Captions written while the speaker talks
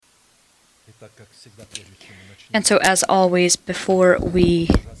And so, as always, before we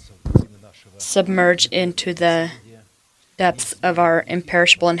submerge into the depths of our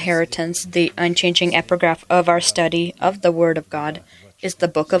imperishable inheritance, the unchanging epigraph of our study of the Word of God is the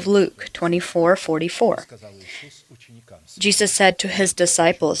book of Luke 24:44. Jesus said to his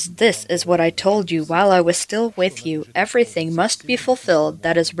disciples, "This is what I told you while I was still with you. Everything must be fulfilled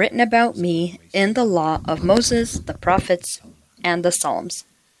that is written about me in the law of Moses, the prophets, and the Psalms."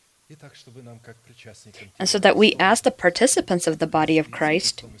 And so that we, as the participants of the body of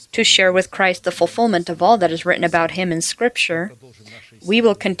Christ, to share with Christ the fulfillment of all that is written about him in Scripture, we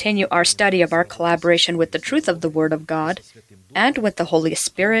will continue our study of our collaboration with the truth of the Word of God and with the Holy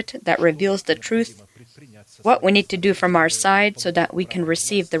Spirit that reveals the truth, what we need to do from our side so that we can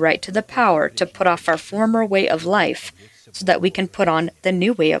receive the right to the power to put off our former way of life so that we can put on the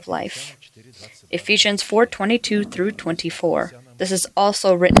new way of life. Ephesians 4:22 through 24. This is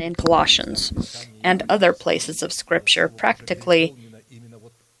also written in Colossians and other places of Scripture. Practically,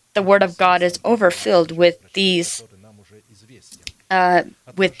 the Word of God is overfilled with these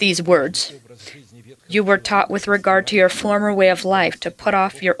words. You were taught with regard to your former way of life to put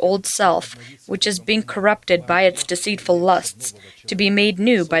off your old self, which is being corrupted by its deceitful lusts, to be made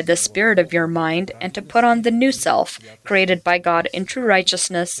new by the spirit of your mind, and to put on the new self, created by God in true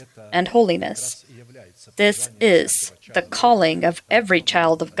righteousness and holiness. This is the calling of every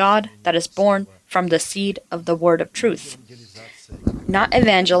child of God that is born from the seed of the word of truth. Not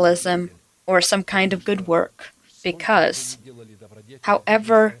evangelism or some kind of good work, because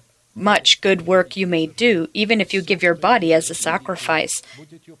however much good work you may do, even if you give your body as a sacrifice,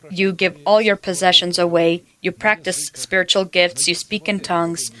 you give all your possessions away, you practice spiritual gifts, you speak in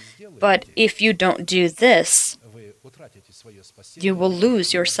tongues, but if you don't do this, you will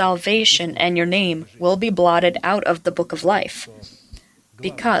lose your salvation and your name will be blotted out of the book of life.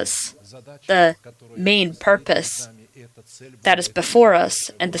 Because the main purpose that is before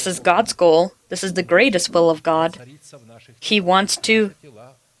us, and this is God's goal, this is the greatest will of God, He wants to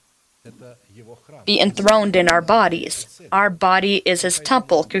be enthroned in our bodies. Our body is His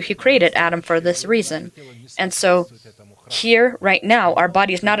temple. He created Adam for this reason. And so here, right now, our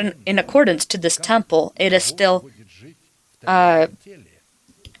body is not in accordance to this temple. It is still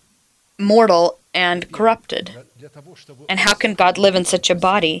mortal and corrupted. And how can God live in such a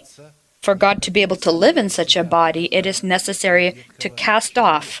body? For God to be able to live in such a body, it is necessary to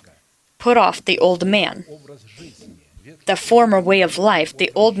put off the old man. The former way of life.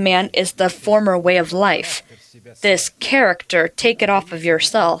 The old man is the former way of life. This character, take it off of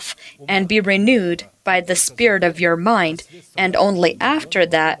yourself and be renewed by the spirit of your mind. And only after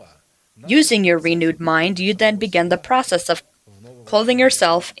that, using your renewed mind, you then begin the process of clothing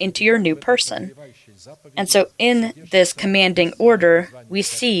yourself into your new person. And so in this commanding order, we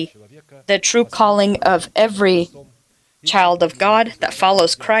see the true calling of every child of God that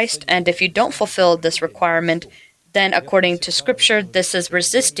follows Christ. And if you don't fulfill this requirement, then according to Scripture, this is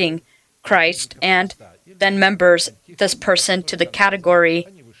resisting Christ, and then members this person to the category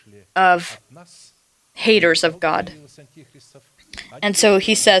of haters of God. And so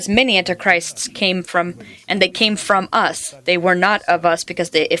he says many antichrists came from, and they came from us. They were not of us, because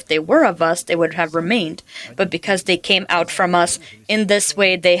if they were of us, they would have remained. But because they came out from us, in this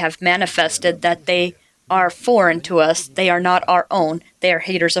way they have manifested that they are foreign to us. They are not our own. They are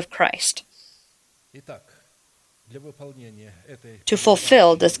haters of Christ. To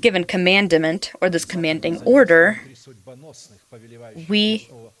fulfill this given commandment, or this commanding order, we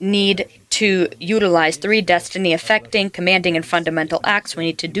need to utilize 3 destiny-affecting, commanding, and fundamental acts. We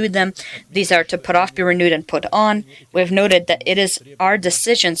need to do them. These are to put off, be renewed, and put on. We have noted that it is our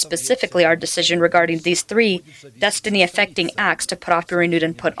decision, specifically our decision regarding these 3 destiny-affecting acts to put off, be renewed,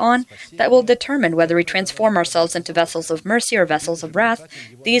 and put on, that will determine whether we transform ourselves into vessels of mercy or vessels of wrath.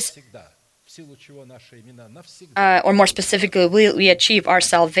 These or more specifically, we achieve our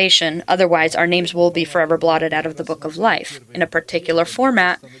salvation. Otherwise, our names will be forever blotted out of the book of life. In a particular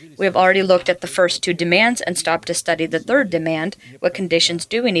format, we have already looked at the first 2 demands and stopped to study the 3rd demand. What conditions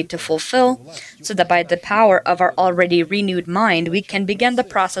do we need to fulfill so that by the power of our already renewed mind, we can begin the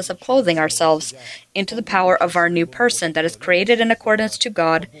process of clothing ourselves into the power of our new person that is created in accordance to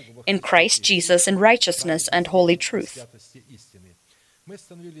God in Christ Jesus in righteousness and holy truth.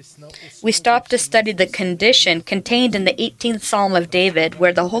 We stopped to study the condition contained in the 18th Psalm of David,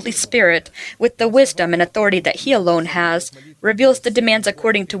 where the Holy Spirit, with the wisdom and authority that He alone has, reveals the demands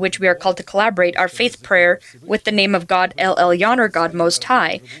according to which we are called to collaborate our faith prayer with the name of God El Elyon, or God Most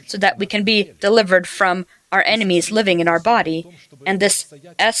High, so that we can be delivered from our enemies living in our body. And this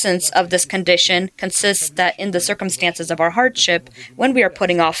essence of this condition consists that in the circumstances of our hardship, when we are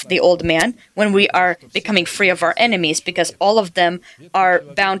putting off the old man, when we are becoming free of our enemies, because all of them are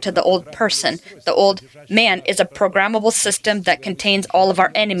bound to the old person. The old man is a programmable system that contains all of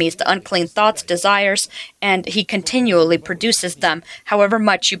our enemies, the unclean thoughts, desires, and he continually produces them, however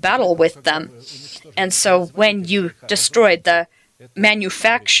much you battle with them. And so when you destroy the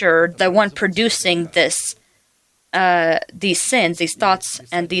manufacturer, the one producing this, these sins, these thoughts,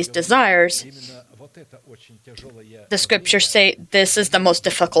 and these desires, the scriptures say this is the most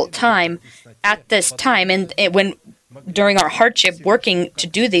difficult time. At this time, and when during our hardship working to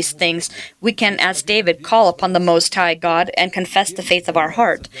do these things, we can, as David, call upon the Most High God and confess the faith of our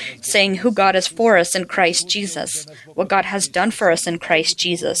heart, saying who God is for us in Christ Jesus, what God has done for us in Christ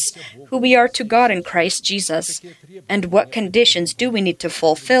Jesus, who we are to God in Christ Jesus, and what conditions do we need to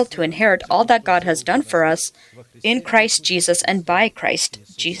fulfill to inherit all that God has done for us in Christ Jesus and by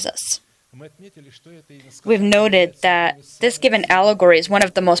Christ Jesus. We've noted that this given allegory is one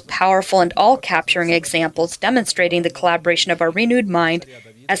of the most powerful and all-capturing examples demonstrating the collaboration of our renewed mind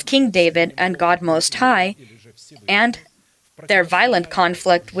as King David and God Most High, and their violent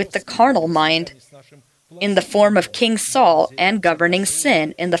conflict with the carnal mind in the form of King Saul and governing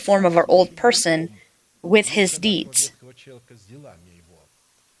sin in the form of our old person with his deeds.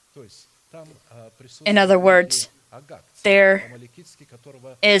 In other words, there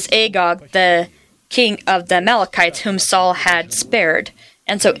is Agag, the king of the Amalekites, whom Saul had spared.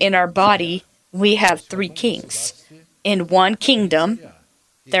 And so in our body, we have three kings. In one kingdom,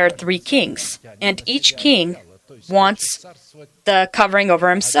 there are three kings. And each king wants the covering over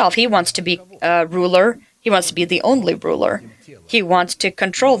himself. He wants to be a ruler. He wants to be the only ruler. He wants to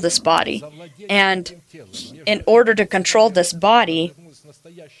control this body. And in order to control this body,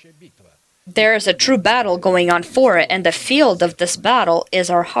 there is a true battle going on for it, and the field of this battle is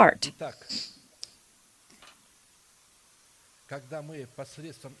our heart.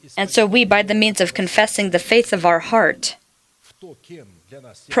 And so we, by the means of confessing the faith of our heart,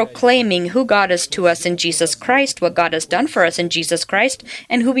 proclaiming who God is to us in Jesus Christ, what God has done for us in Jesus Christ,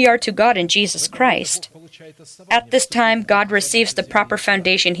 and who we are to God in Jesus Christ. At this time, God receives the proper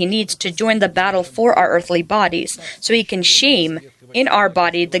foundation he needs to join the battle for our earthly bodies, so he can shame in our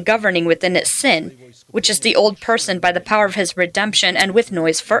body the governing within it sin, which is the old person by the power of his redemption, and with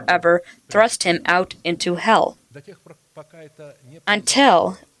noise forever thrust him out into hell.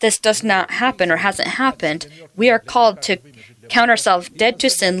 Until this does not happen or hasn't happened, we are called to count ourselves dead to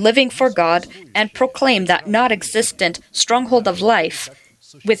sin, living for God, and proclaim that not-existent stronghold of life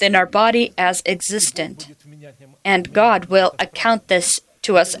within our body as existent. And God will account this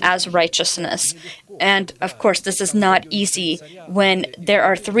to us as righteousness. And of course, this is not easy when there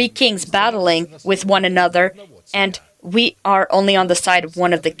are three kings battling with one another, and we are only on the side of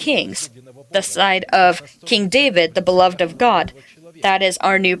one of the kings, the side of King David, the beloved of God. That is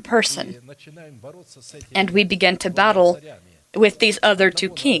our new person. And we begin to battle with these other two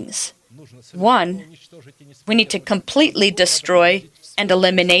kings. One, we need to completely destroy and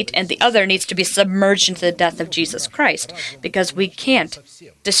eliminate, and the other needs to be submerged into the death of Jesus Christ, because we can't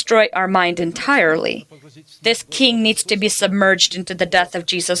destroy our mind entirely. This king needs to be submerged into the death of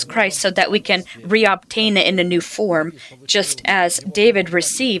Jesus Christ so that we can reobtain it in a new form, just as David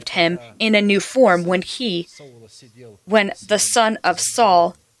received him in a new form when the son of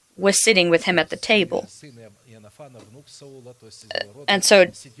Saul was sitting with him at the table. And so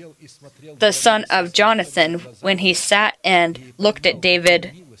the son of Jonathan, when he sat and looked at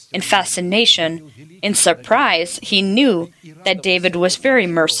David in fascination, in surprise, he knew that David was very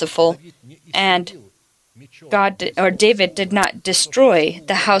merciful, and David did not destroy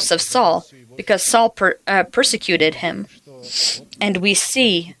the house of Saul because Saul persecuted him. And we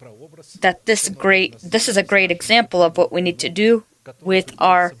see that this is a great example of what we need to do with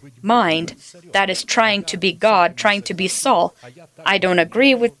our mind that is trying to be God, trying to be Saul. I don't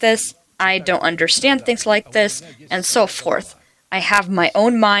agree with this, I don't understand things like this, and so forth. I have my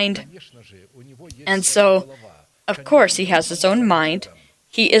own mind, and so, of course, he has his own mind.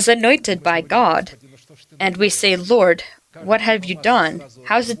 He is anointed by God, and we say, Lord, what have you done?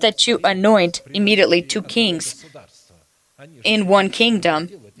 How is it that you anoint immediately two kings in one kingdom?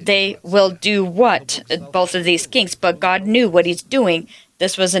 They will do what? Both of these kings, but God knew what he's doing.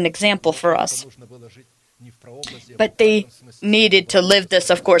 This was an example for us. But they needed to live this,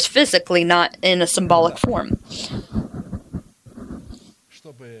 of course, physically, not in a symbolic form.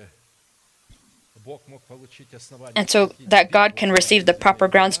 And so that God can receive the proper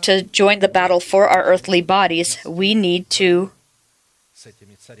grounds to join the battle for our earthly bodies, we need to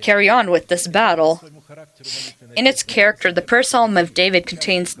carry on with this battle In its character, the prayer psalm of David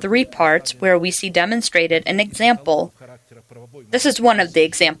contains 3 parts where we see demonstrated an example. This is one of the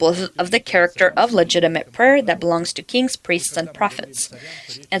examples of the character of legitimate prayer that belongs to kings, priests, and prophets.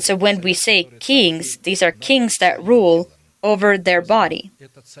 And so when we say kings, these are kings that rule over their body.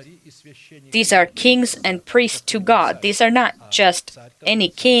 These are kings and priests to God. These are not just any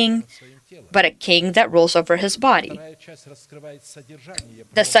king, but a king that rules over his body.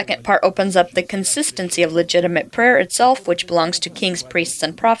 The second part opens up the consistency of legitimate prayer itself, which belongs to kings, priests,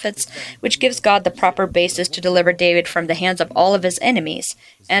 and prophets, which gives God the proper basis to deliver David from the hands of all of his enemies,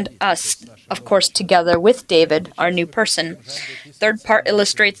 and us, of course, together with David, our new person. Third part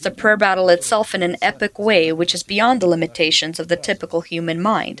illustrates the prayer battle itself in an epic way, which is beyond the limitations of the typical human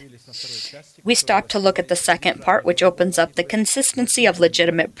mind. We stop to look at the second part, which opens up the consistency of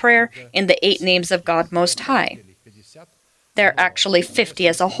legitimate prayer in the 8 names of God Most High. There are actually 50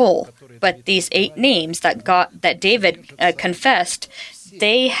 as a whole, but these 8 names that David confessed,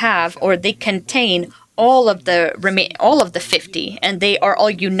 they contain all of the 50, and they are all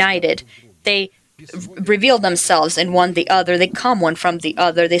united. They reveal themselves in one the other. They come one from the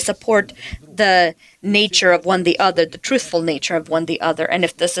other. They support the nature of one the other, the truthful nature of one the other. And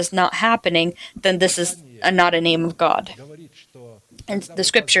if this is not happening, then this is not a name of God. And the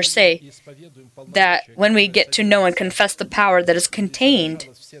scriptures say that when we get to know and confess the power that is contained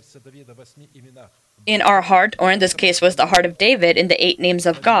in our heart, or in this case was the heart of David, in the 8 names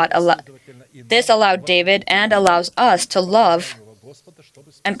of God, this allowed David and allows us to love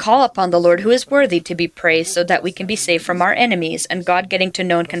and call upon the Lord who is worthy to be praised so that we can be saved from our enemies. And God getting to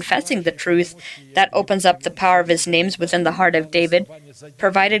know and confessing the truth that opens up the power of his names within the heart of David,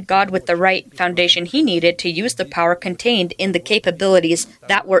 provided God with the right foundation he needed to use the power contained in the capabilities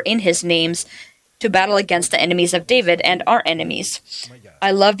that were in his names to battle against the enemies of David and our enemies.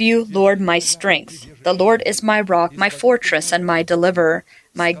 I love you, Lord, my strength. The Lord is my rock, my fortress, and my deliverer.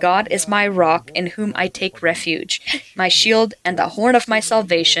 My God is my rock, in whom I take refuge, my shield and the horn of my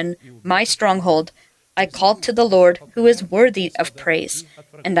salvation, my stronghold. I called to the Lord, who is worthy of praise,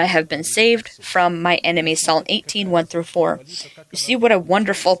 and I have been saved from my enemies. Psalm 18, 1-4. You see what a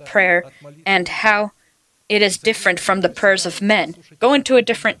wonderful prayer, and how it is different from the prayers of men. Go into a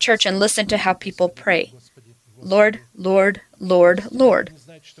different church and listen to how people pray. Lord, Lord, Lord, Lord.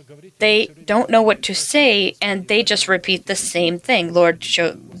 They don't know what to say, and they just repeat the same thing. Lord,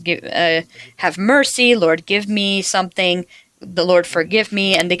 have mercy. Lord, give me something. The Lord, forgive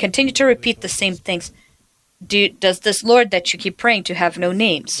me. And they continue to repeat the same things. Does this Lord that you keep praying to have no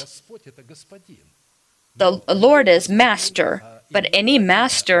names? The Lord is master, but any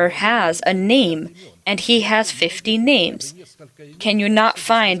master has a name, and he has 50 names. Can you not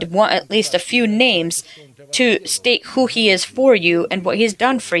find at least a few names to state who he is for you and what he's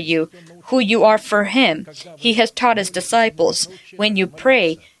done for you, who you are for him? He has taught his disciples. When you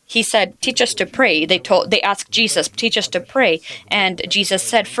pray, he said, teach us to pray. They asked Jesus, teach us to pray. And Jesus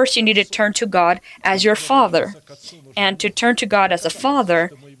said, first you need to turn to God as your Father. And to turn to God as a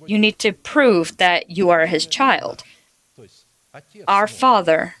Father, you need to prove that you are his child. Our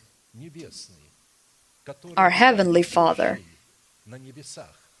Father, our Heavenly Father,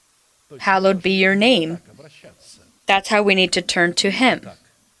 hallowed be your name. That's how we need to turn to him.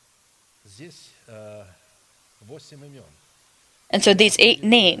 And so these 8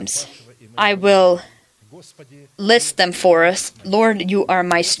 names, I will list them for us. Lord, you are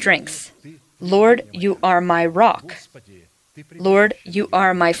my strength. Lord, you are my rock. Lord, you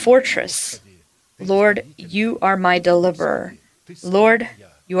are my fortress. Lord, you are my deliverer. Lord,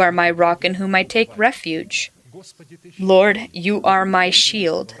 you are my rock in whom I take refuge. Lord, you are my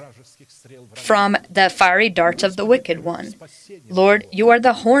shield from the fiery darts of the wicked one. Lord, you are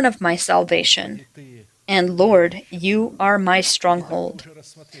the horn of my salvation. And Lord, you are my stronghold.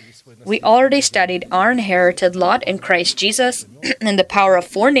 We already studied our inherited lot in Christ Jesus and the power of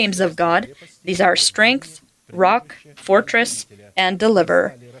 4 names of God. These are strength, rock, fortress, and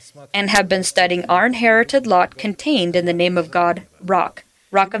deliverer, and have been studying our inherited lot contained in the name of God, rock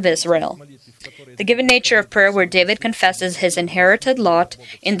of Israel. The given nature of prayer, where David confesses his inherited lot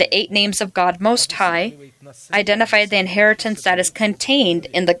in the 8 names of God Most High, identify the inheritance that is contained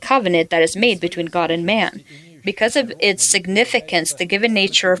in the covenant that is made between God and man. Because of its significance, the given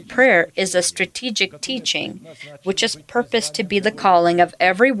nature of prayer is a strategic teaching, which is purposed to be the calling of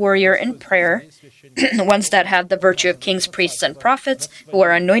every warrior in prayer, ones that have the virtue of kings, priests, and prophets, who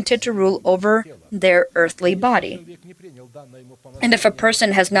are anointed to rule over their earthly body. And if a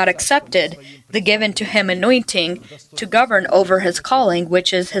person has not accepted the given to him anointing to govern over his calling,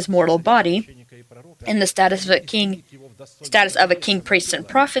 which is his mortal body, in the status of a king, status of a king, priest, and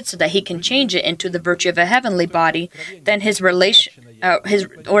prophet, so that he can change it into the virtue of a heavenly body, then this revelation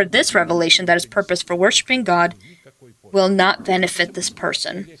that is purpose for worshiping God will not benefit this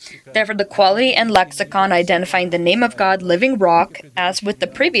person. Therefore, the quality and lexicon identifying the name of God, living rock, as with the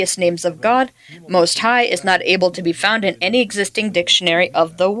previous names of God, Most High, is not able to be found in any existing dictionary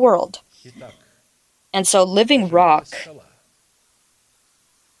of the world. And so, living rock,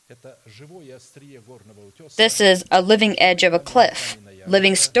 this is a living edge of a cliff,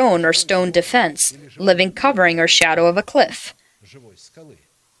 living stone or stone defense, living covering or shadow of a cliff.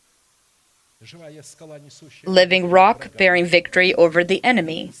 Living rock bearing victory over the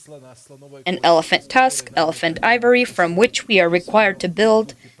enemy. An elephant tusk, elephant ivory, from which we are required to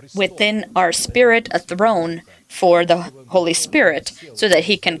build within our spirit a throne for the Holy Spirit, so that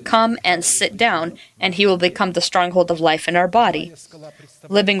he can come and sit down, and he will become the stronghold of life in our body.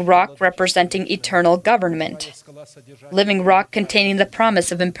 Living rock representing eternal government. Living rock containing the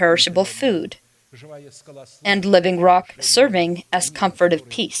promise of imperishable food. And living rock serving as comfort of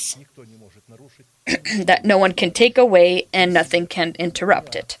peace, that no one can take away and nothing can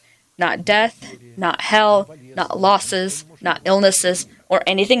interrupt it. Not death, not hell, not losses, not illnesses, or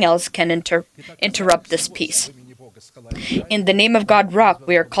anything else can interrupt this peace. In the name of God Rock,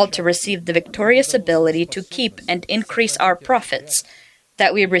 we are called to receive the victorious ability to keep and increase our profits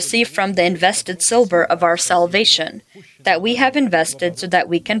that we receive from the invested silver of our salvation, that we have invested so that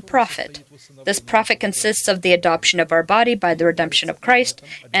we can profit. This profit consists of the adoption of our body by the redemption of Christ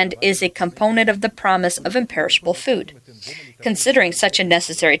and is a component of the promise of imperishable food. Considering such a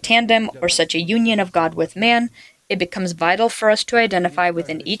necessary tandem or such a union of God with man, it becomes vital for us to identify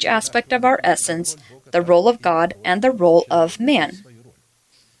within each aspect of our essence the role of God and the role of man.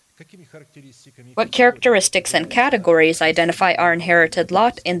 What characteristics and categories identify our inherited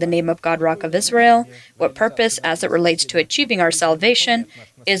lot in the name of God Rock of Israel? What purpose, as it relates to achieving our salvation,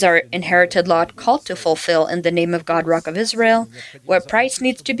 is our inherited lot called to fulfill in the name of God Rock of Israel? What price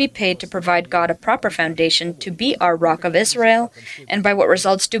needs to be paid to provide God a proper foundation to be our Rock of Israel? And by what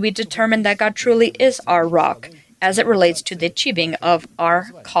results do we determine that God truly is our rock, as it relates to the achieving of our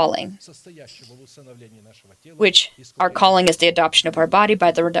calling, which our calling is the adoption of our body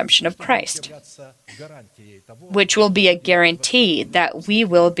by the redemption of Christ, which will be a guarantee that we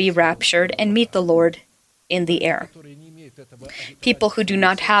will be raptured and meet the Lord in the air. People who do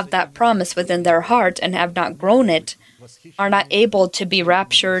not have that promise within their heart and have not grown it are not able to be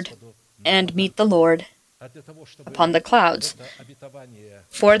raptured and meet the Lord upon the clouds.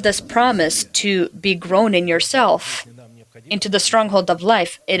 For this promise to be grown in yourself into the stronghold of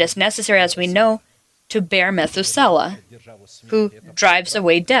life, it is necessary, as we know, to bear Methuselah, who drives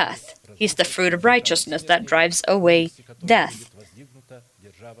away death. He's the fruit of righteousness that drives away death.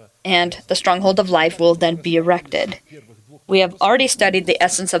 And the stronghold of life will then be erected. We have already studied the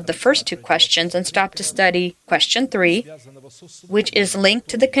essence of the first two questions and stopped to study question 3, which is linked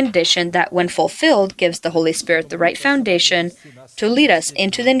to the condition that, when fulfilled, gives the Holy Spirit the right foundation to lead us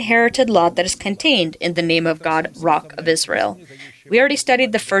into the inherited lot that is contained in the name of God, Rock of Israel. We already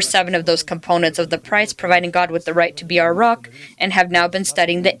studied the first 7 of those components of the price, providing God with the right to be our rock, and have now been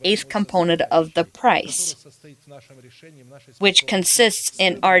studying the 8th component of the price, which consists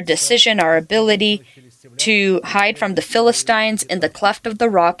in our decision, our ability to hide from the Philistines in the cleft of the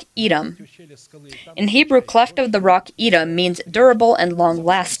rock, Edom. In Hebrew, cleft of the rock, Edom, means durable and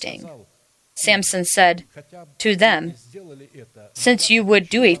long-lasting. Samson said to them, "Since you would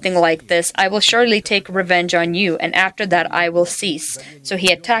do a thing like this, I will surely take revenge on you, and after that I will cease." So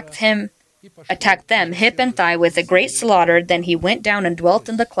he attacked them hip and thigh with a great slaughter. Then he went down and dwelt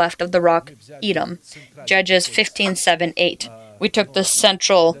in the cleft of the rock, Edom. Judges 15:7-8. We took the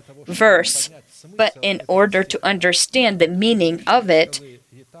central verse, but in order to understand the meaning of it,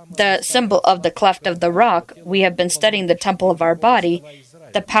 the symbol of the cleft of the rock, we have been studying the temple of our body,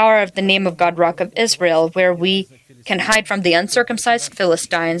 the power of the name of God, Rock of Israel, where we can hide from the uncircumcised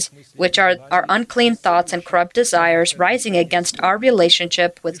Philistines, which are our unclean thoughts and corrupt desires rising against our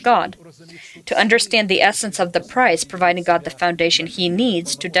relationship with God. To understand the essence of the price, providing God the foundation He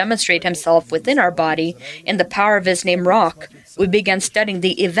needs to demonstrate Himself within our body in the power of His name Rock, we began studying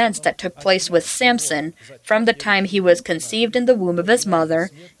the events that took place with Samson from the time he was conceived in the womb of his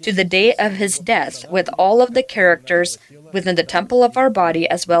mother to the day of his death, with all of the characters within the temple of our body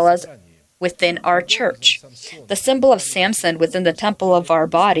as well as within our church. The symbol of Samson within the temple of our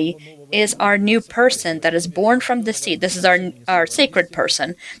body is our new person that is born from the seed. This is our sacred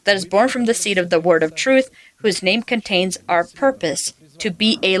person that is born from the seed of the word of truth, whose name contains our purpose to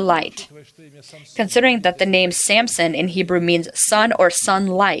be a light. Considering that the name Samson in Hebrew means son or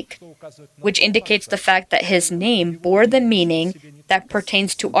son-like, which indicates the fact that his name bore the meaning that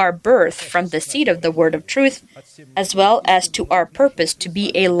pertains to our birth from the seed of the word of truth, as well as to our purpose to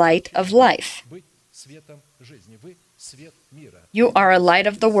be a light of life. You are a light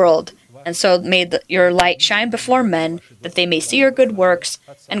of the world, and so may your light shine before men, that they may see your good works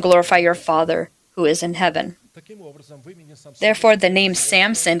and glorify your Father who is in heaven. Therefore, the name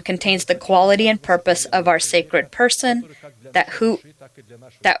Samson contains the quality and purpose of our sacred person, that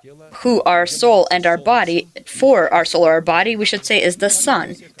who our soul and our body, for our soul or our body, we should say, is the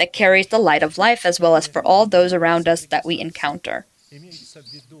sun that carries the light of life, as well as for all those around us that we encounter.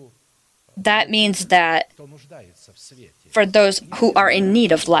 That means that for those who are in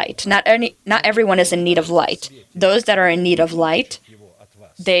need of light, not everyone is in need of light. Those that are in need of light,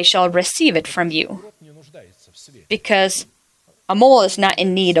 they shall receive it from you. Because a mole is not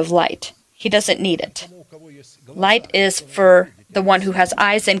in need of light. He doesn't need it. Light is for the one who has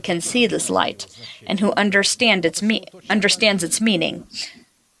eyes and can see this light, and who understands its meaning.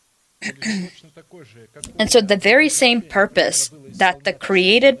 And so the very same purpose that the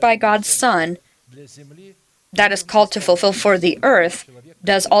created by God's Son, that is called to fulfill for the earth,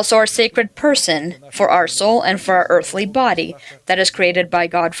 does also our sacred person for our soul and for our earthly body, that is created by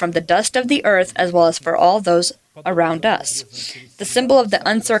God from the dust of the earth, as well as for all those around us. The symbol of the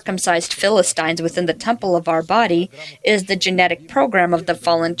uncircumcised Philistines within the temple of our body is the genetic program of the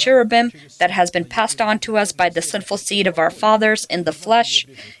fallen cherubim that has been passed on to us by the sinful seed of our fathers in the flesh,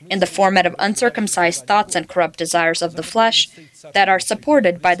 in the format of uncircumcised thoughts and corrupt desires of the flesh, that are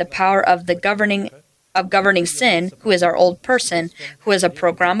supported by the power of the governing sin, who is our old person, who is a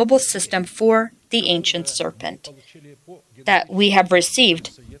programmable system for the ancient serpent, that we have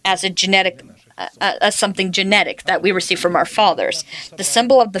received as as something genetic that we receive from our fathers. The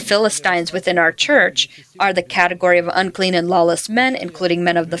symbol of the Philistines within our church are the category of unclean and lawless men, including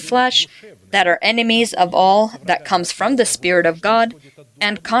men of the flesh, that are enemies of all that comes from the Spirit of God,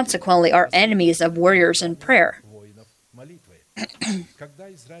 and consequently are enemies of warriors in prayer.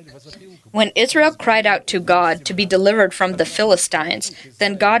 When Israel cried out to God to be delivered from the Philistines,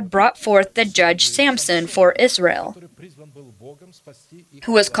 then God brought forth the judge Samson for Israel,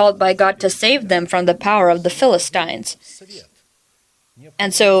 who was called by God to save them from the power of the Philistines.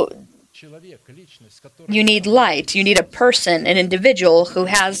 And so you need light. You need a person, an individual who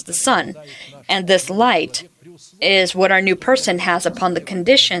has the sun. And this light is what our new person has upon the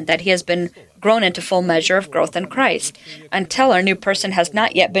condition that he has been grown into full measure of growth in Christ. Until our new person has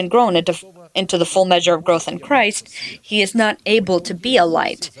not yet been grown into the full measure of growth in Christ, he is not able to be a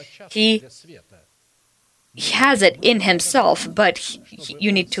light. He has it in himself, but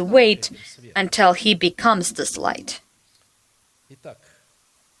you need to wait until he becomes this light.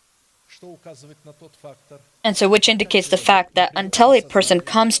 And so which indicates the fact that until a person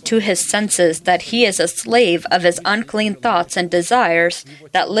comes to his senses that he is a slave of his unclean thoughts and desires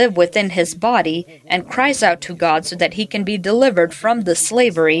that live within his body, and cries out to God so that he can be delivered from the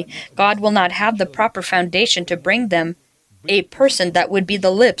slavery, God will not have the proper foundation to bring them a person that would be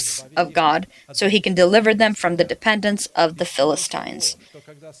the lips of God, so he can deliver them from the dependence of the Philistines.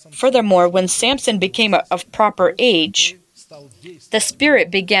 Furthermore, when Samson became of proper age, the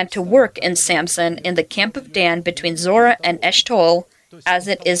Spirit began to work in Samson in the camp of Dan between Zorah and Eshtaol, as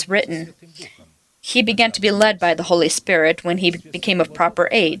it is written. He began to be led by the Holy Spirit when he became of proper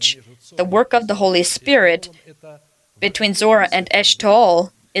age. The work of the Holy Spirit between Zorah and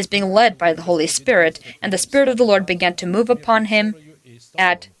Eshtaol is being led by the Holy Spirit, and the Spirit of the Lord began to move upon him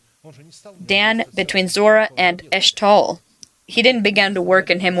at Dan between Zorah and Eshtaol. He didn't begin to work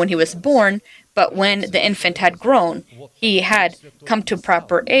in him when he was born, but when the infant had grown, he had come to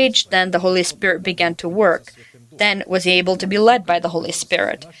proper age, then the Holy Spirit began to work. Then was he able to be led by the Holy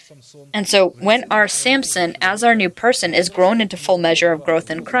Spirit. And so when our Samson, as our new person, is grown into full measure of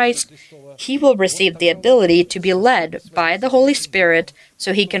growth in Christ, he will receive the ability to be led by the Holy Spirit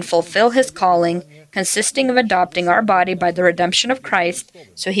so he can fulfill his calling, consisting of adopting our body by the redemption of Christ,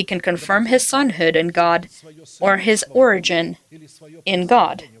 so he can confirm his sonhood in God, or his origin in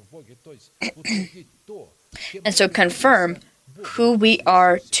God. And so confirm who we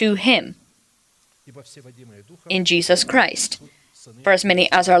are to him in Jesus Christ. For as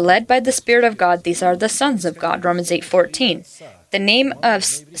many as are led by the Spirit of God, these are the sons of God. Romans 8:14. The name of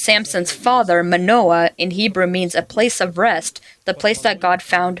Samson's father, Manoah, in Hebrew means a place of rest, the place that God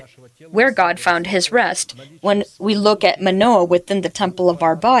found, where God found his rest. When we look at Manoah within the temple of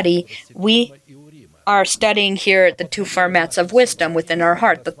our body, we are studying here the two formats of wisdom within our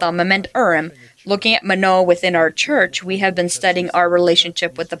heart, the Thummim and Urim. Looking at Manoah within our church, we have been studying our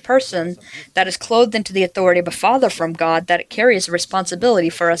relationship with the person that is clothed into the authority of a father from God, that it carries a responsibility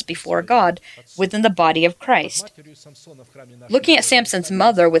for us before God within the body of Christ. Looking at Samson's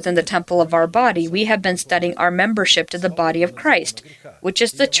mother within the temple of our body, we have been studying our membership to the body of Christ, which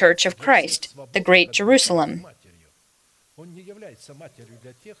is the church of Christ, the Great Jerusalem.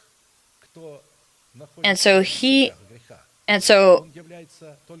 And so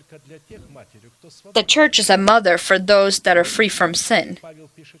the church is a mother for those that are free from sin.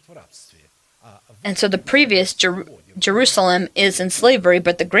 And so the previous Jerusalem is in slavery,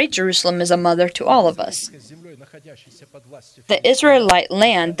 but the Great Jerusalem is a mother to all of us. The Israelite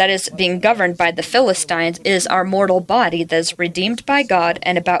land that is being governed by the Philistines is our mortal body that is redeemed by God,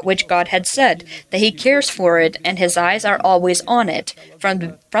 and about which God had said that He cares for it, and His eyes are always on it, from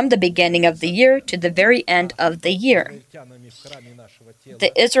the beginning of the year to the very end of the year.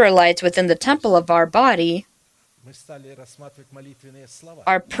 The Israelites within the temple of our body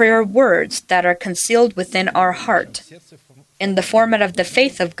are prayer words that are concealed within our heart, in the format of the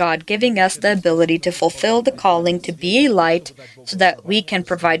faith of God, giving us the ability to fulfill the calling to be a light, so that we can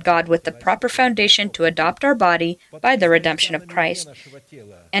provide God with the proper foundation to adopt our body by the redemption of Christ.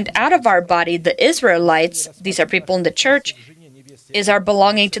 And out of our body, the Israelites, these are people in the church, is our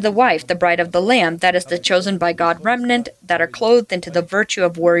belonging to the wife, the bride of the Lamb, that is the chosen by God remnant, that are clothed into the virtue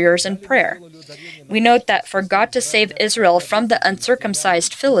of warriors in prayer. We note that for God to save Israel from the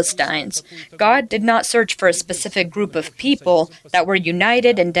uncircumcised Philistines, God did not search for a specific group of people that were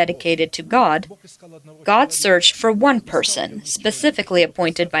united and dedicated to God. God searched for one person, specifically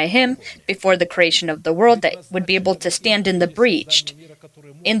appointed by Him before the creation of the world, that would be able to stand in the breach,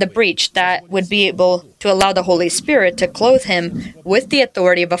 that would be able to allow the Holy Spirit to clothe him with the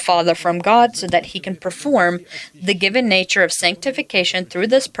authority of a father from God, so that he can perform the given nature of sanctification through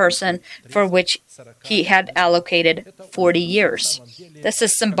this person, for which he had allocated 40 years. This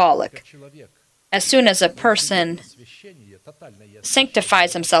is symbolic. As soon as a person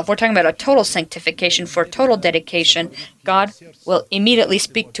sanctifies himself, we're talking about a total sanctification for total dedication, God will immediately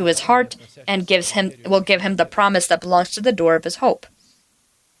speak to his heart and will give him the promise that belongs to the door of his hope.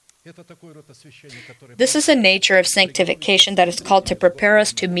 This is a nature of sanctification that is called to prepare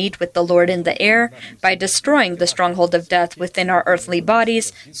us to meet with the Lord in the air by destroying the stronghold of death within our earthly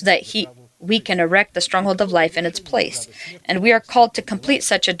bodies, so that we can erect the stronghold of life in its place. And we are called to complete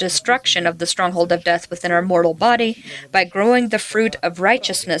such a destruction of the stronghold of death within our mortal body by growing the fruit of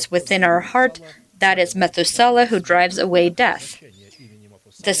righteousness within our heart, that is Methuselah, who drives away death.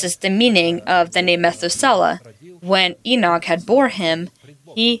 This is the meaning of the name Methuselah. When Enoch had bore him,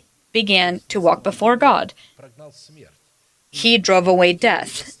 he began to walk before God. He drove away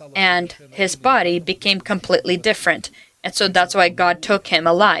death, and his body became completely different. And so that's why God took him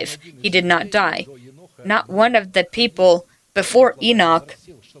alive. He did not die. Not one of the people before Enoch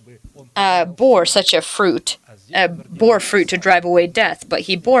bore such a fruit, bore fruit to drive away death, but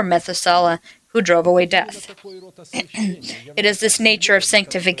he bore Methuselah, who drove away death. It is this nature of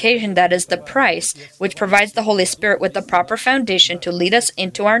sanctification that is the price, which provides the Holy Spirit with the proper foundation to lead us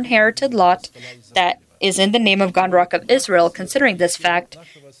into our inherited lot that is in the name of God, Rock of Israel. Considering this fact,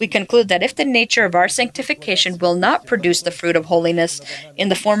 we conclude that if the nature of our sanctification will not produce the fruit of holiness in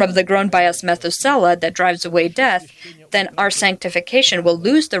the form of the grown by us Methuselah that drives away death, then our sanctification will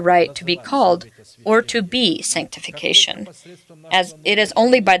lose the right to be called or to be sanctification, as it is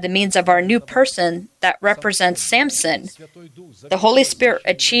only by the means of our new person that represents Samson. The Holy Spirit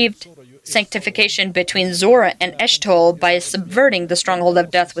achieved sanctification between Zorah and Eshtaol by subverting the stronghold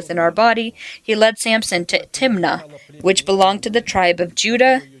of death within our body. He led Samson to Timnah, which belonged to the tribe of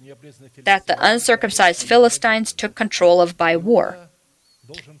Judah, that the uncircumcised Philistines took control of by war.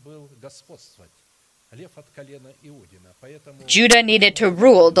 Judah needed to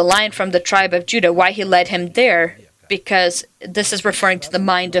rule, the lion from the tribe of Judah. Why he led him there? Because this is referring to the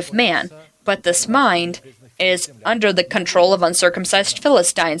mind of man. But this mind is under the control of uncircumcised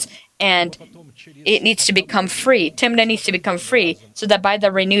Philistines, and it needs to become free. Timnah needs to become free, so that by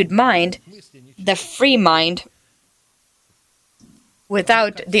the renewed mind, the free mind,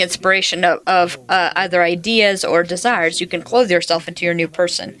 without the inspiration of either ideas or desires, you can clothe yourself into your new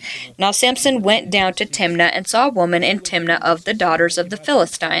person. Now Samson went down to Timnah and saw a woman in Timnah of the daughters of the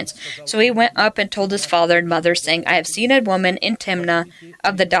Philistines. So he went up and told his father and mother, saying, I have seen a woman in Timnah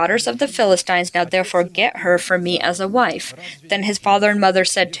of the daughters of the Philistines. Now therefore get her for me as a wife. Then his father and mother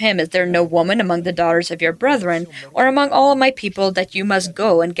said to him, Is there no woman among the daughters of your brethren, or among all of my people, that you must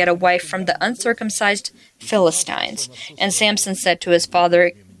go and get a wife from the uncircumcised Philistines? And Samson said to his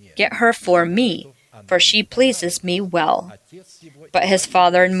father, Get her for me, for she pleases me well. But his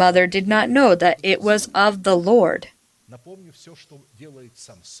father and mother did not know that it was of the Lord.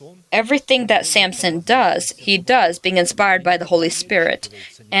 Everything that Samson does, he does being inspired by the Holy Spirit,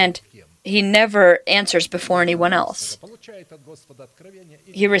 and he never answers before anyone else.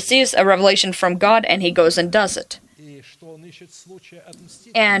 He receives a revelation from God, and he goes and does it.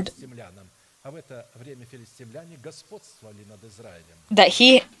 And that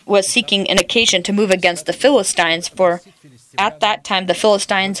he was seeking an occasion to move against the Philistines, for at that time the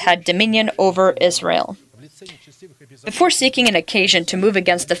Philistines had dominion over Israel. Before seeking an occasion to move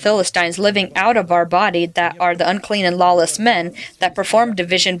against the Philistines living out of our body, that are the unclean and lawless men that perform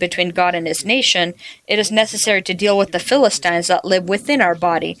division between God and his nation, it is necessary to deal with the Philistines that live within our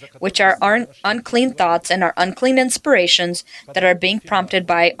body, which are our unclean thoughts and our unclean inspirations that are being prompted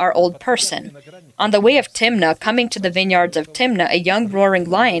by our old person. On the way of Timnah, coming to the vineyards of Timnah, a young roaring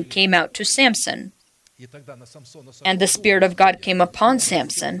lion came out to Samson. And the Spirit of God came upon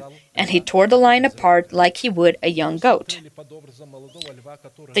Samson, and he tore the lion apart like he would a young goat.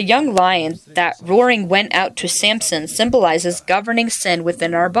 The young lion that roaring went out to Samson symbolizes governing sin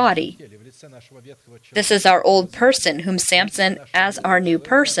within our body. This is our old person, whom Samson, as our new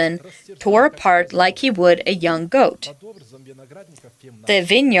person, tore apart like he would a young goat. The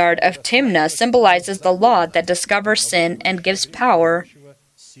vineyard of Timnah symbolizes the law that discovers sin and gives power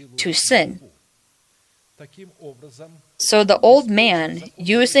to sin. So the old man,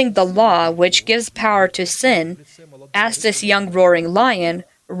 using the law which gives power to sin, as this young roaring lion,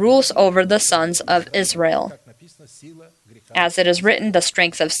 rules over the sons of Israel. As it is written, the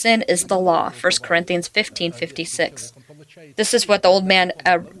strength of sin is the law. 1 Corinthians 15:56. This is what the old man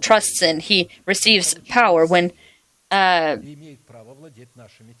trusts in. He receives power when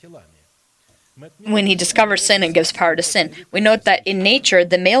he discovers sin and gives power to sin. We note that in nature,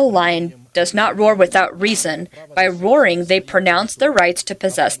 the male lion does not roar without reason. By roaring, they pronounce their rights to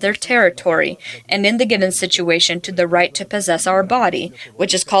possess their territory, and in the given situation, to the right to possess our body,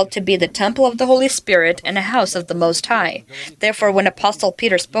 which is called to be the temple of the Holy Spirit and a house of the Most High. Therefore, when Apostle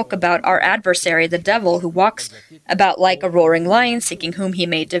Peter spoke about our adversary, the devil, who walks about like a roaring lion, seeking whom he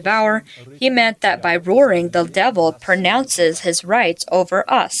may devour, he meant that by roaring, the devil pronounces his rights over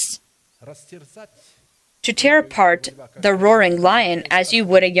us. To tear apart the roaring lion as you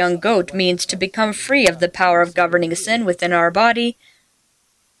would a young goat means to become free of the power of governing sin within our body,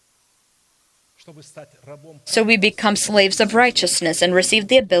 so we become slaves of righteousness and receive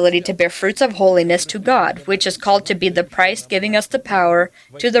the ability to bear fruits of holiness to God, which is called to be the price giving us the power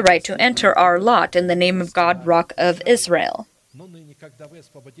to the right to enter our lot in the name of God, Rock of Israel.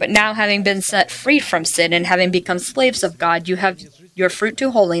 But now, having been set free from sin and having become slaves of God, you have your fruit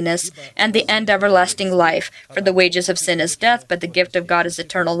to holiness and the end everlasting life. For the wages of sin is death, but the gift of God is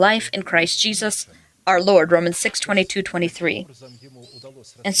eternal life in Christ Jesus our Lord. Romans 6:22-23.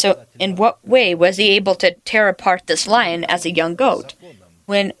 And so, in what way was he able to tear apart this lion as a young goat?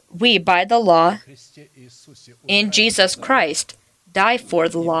 When we, by the law, in Jesus Christ, die for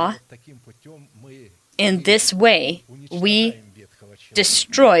the law, in this way, we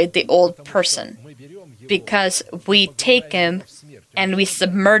destroy the old person, because we take him and we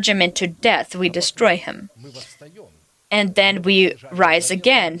submerge him into death, we destroy him. And then we rise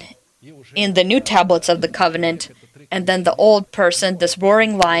again in the new tablets of the covenant, and then the old person, this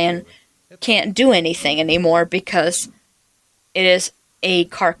roaring lion, can't do anything anymore because it is a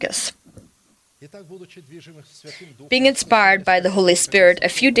carcass. Being inspired by the Holy Spirit, a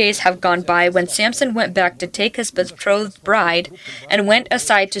few days have gone by when Samson went back to take his betrothed bride and went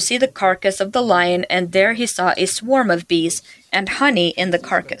aside to see the carcass of the lion, and there he saw a swarm of bees and honey in the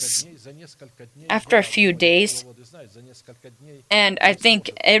carcass. After a few days, and I think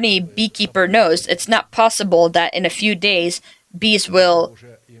any beekeeper knows, it's not possible that in a few days bees will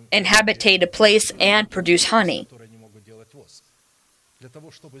inhabitate a place and produce honey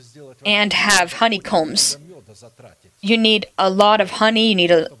and have honeycombs. You need a lot of honey,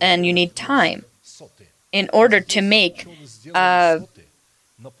 you need time in order to make the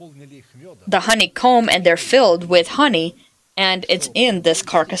honeycomb, and they're filled with honey, and it's in this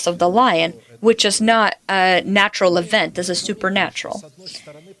carcass of the lion, which is not a natural event. This is supernatural.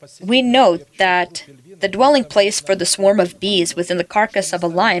 We note that the dwelling place for the swarm of bees within the carcass of a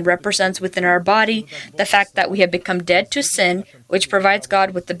lion represents within our body the fact that we have become dead to sin, which provides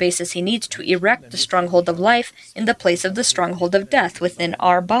God with the basis he needs to erect the stronghold of life in the place of the stronghold of death within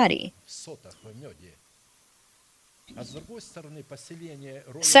our body.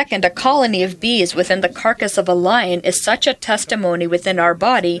 Second, a colony of bees within the carcass of a lion is such a testimony within our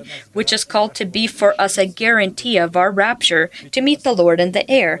body, which is called to be for us a guarantee of our rapture to meet the Lord in the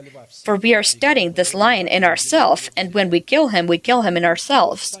air. For we are studying this lion in ourselves, and when we kill him in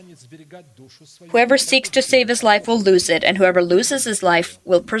ourselves. Whoever seeks to save his life will lose it, and whoever loses his life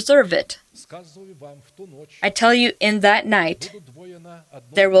will preserve it. I tell you, in that night,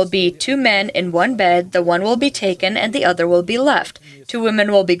 there will be 2 men in one bed, the one will be taken and the other will be left. 2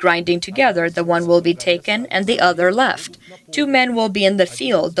 women will be grinding together, the one will be taken and the other left. 2 men will be in the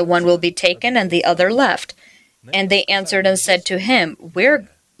field, the one will be taken and the other left. And they answered and said to him, Where,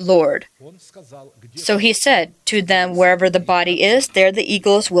 Lord? So he said to them, Wherever the body is, there the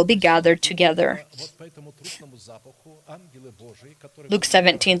eagles will be gathered together. Luke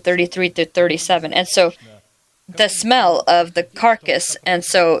 17:33-37. And so the smell of the carcass, and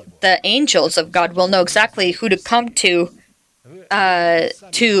so the angels of God will know exactly who to come to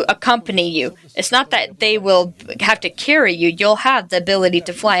accompany you. It's not that they will have to carry you. You'll have the ability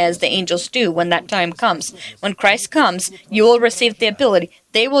to fly as the angels do when that time comes. When Christ comes, you will receive the ability.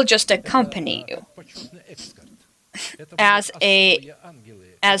 They will just accompany you. As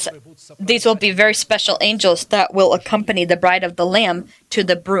these will be very special angels that will accompany the bride of the Lamb to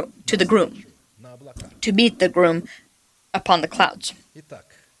the groom, to meet the groom upon the clouds.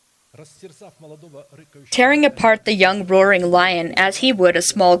 Tearing apart the young roaring lion as he would a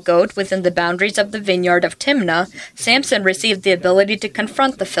small goat within the boundaries of the vineyard of Timnah, Samson received the ability to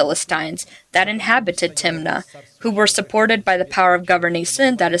confront the Philistines that inhabited Timnah, who were supported by the power of governing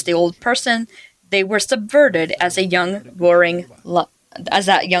sin, that is the old person. They were subverted as that young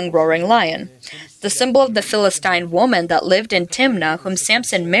roaring lion. The symbol of the Philistine woman that lived in Timnah, whom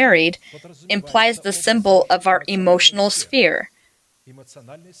Samson married, implies the symbol of our emotional sphere.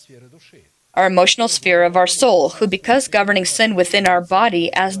 Our emotional sphere of our soul, who, because governing sin within our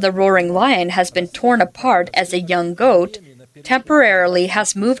body as the roaring lion has been torn apart as a young goat, temporarily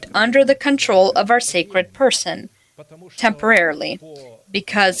has moved under the control of our sacred person. Temporarily.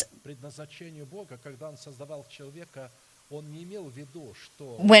 Because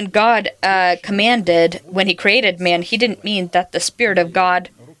when God when He created man, He didn't mean that the Spirit of God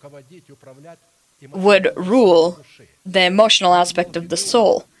would rule the emotional aspect of the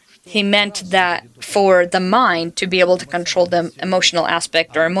soul. He meant that for the mind to be able to control the emotional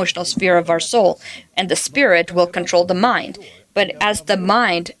aspect or emotional sphere of our soul, and the Spirit will control the mind. But as the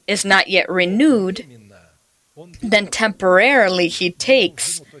mind is not yet renewed, then temporarily He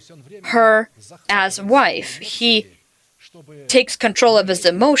takes her as wife. He takes control of his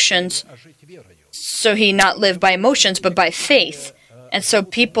emotions, so he not live by emotions but by faith. And so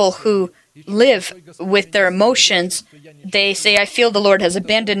people who live with their emotions, they say, I feel the Lord has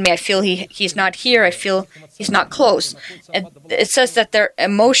abandoned me, I feel He's not here, I feel He's not close. And it says that their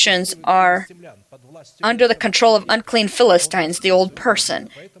emotions are under the control of unclean Philistines, the old person.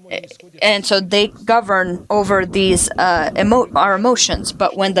 And so they govern over these our emotions.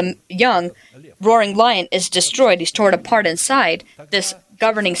 But when the young roaring lion is destroyed, he's torn apart inside, this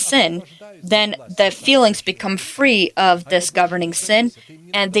governing sin, then the feelings become free of this governing sin,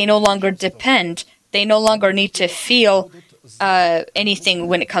 and they no longer depend. They no longer need to feel anything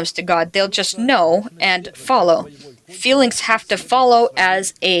when it comes to God. They'll just know and follow. Feelings have to follow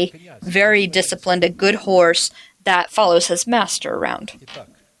as a very disciplined, a good horse that follows his master around.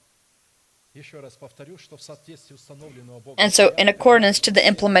 And so, in accordance to the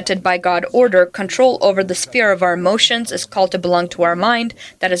implemented by God order, control over the sphere of our emotions is called to belong to our mind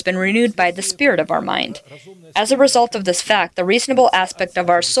that has been renewed by the spirit of our mind. As a result of this fact, the reasonable aspect of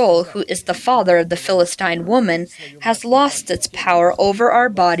our soul, who is the father of the Philistine woman, has lost its power over our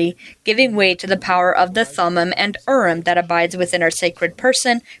body, giving way to the power of the Thummim and Urim that abides within our sacred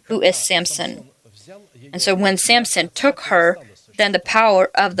person, who is Samson. And so when Samson took her, then the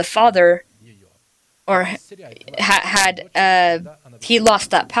power of the father he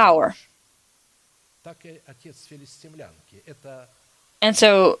lost that power. And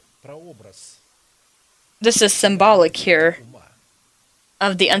so this is symbolic here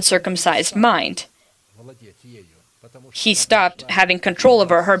of the uncircumcised mind. He stopped having control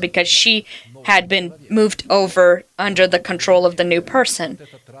over her because she had been moved over under the control of the new person.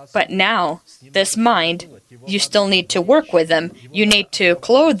 But now, this mind, you still need to work with them. You need to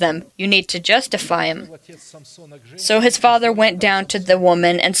clothe them. You need to justify them. So his father went down to the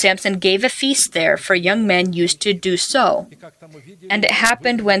woman, and Samson gave a feast there, for young men used to do so. And it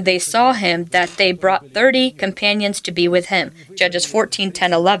happened when they saw him that they brought 30 companions to be with him. Judges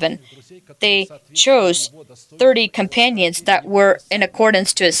 14:10-11. They chose 30 companions that were in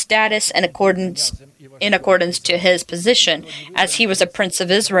accordance to his status and accordance in accordance to his position. As he was a prince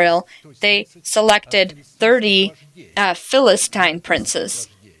of Israel, they selected 30 Philistine princes.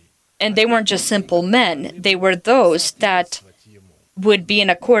 And they weren't just simple men, they were those that would be in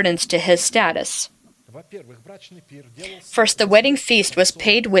accordance to his status. First, the wedding feast was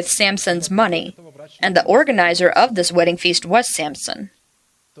paid with Samson's money, and the organizer of this wedding feast was Samson.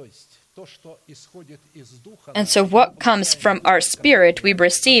 And so what comes from our spirit, we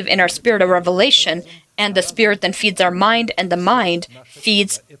receive in our spirit of revelation, and the spirit then feeds our mind, and the mind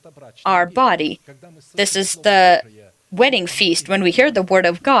feeds our body. This is the wedding feast. When we hear the word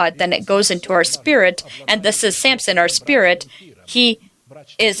of God, then it goes into our spirit, and this is Samson, our spirit. He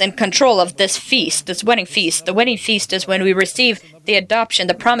is in control of this feast, this wedding feast. The wedding feast is when we receive the adoption,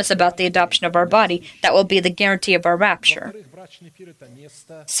 the promise about the adoption of our body. That will be the guarantee of our rapture.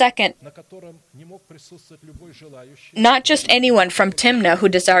 Second, not just anyone from Timnah who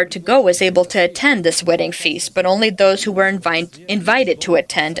desired to go was able to attend this wedding feast, but only those who were invited to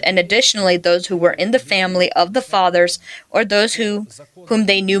attend, and additionally those who were in the family of the fathers, or those whom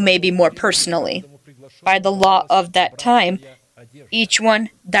they knew maybe more personally. By the law of that time, each one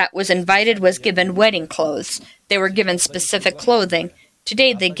that was invited was given wedding clothes. They were given specific clothing.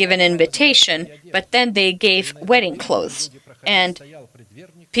 Today they give an invitation, but then they gave wedding clothes. And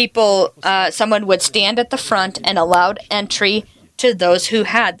people, someone would stand at the front and allowed entry to those who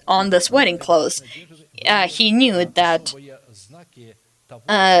had on this wedding clothes. He knew that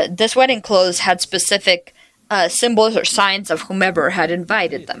this wedding clothes had specific symbols or signs of whomever had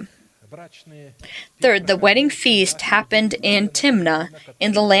invited them. Third, the wedding feast happened in Timnah,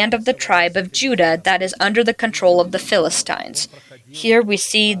 in the land of the tribe of Judah that is under the control of the Philistines. Here we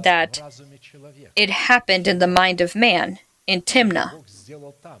see that it happened in the mind of man, in Timnah.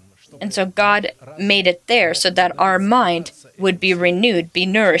 And so God made it there so that our mind would be renewed, be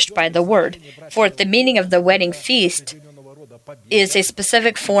nourished by the word. Fourth, the meaning of the wedding feast is a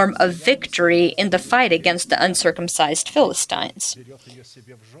specific form of victory in the fight against the uncircumcised Philistines,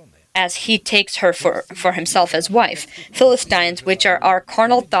 as he takes her for himself as wife. Philistines, which are our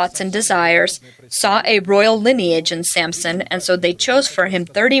carnal thoughts and desires, saw a royal lineage in Samson, and so they chose for him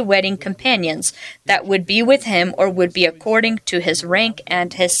 30 wedding companions that would be with him or would be according to his rank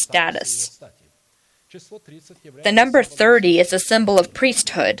and his status. The number 30 is a symbol of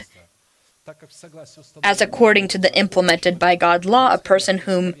priesthood, as according to the implemented by God law, a person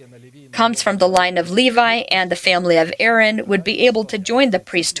whom comes from the line of Levi and the family of Aaron would be able to join the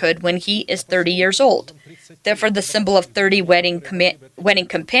priesthood when he is 30 years old. Therefore, the symbol of 30 wedding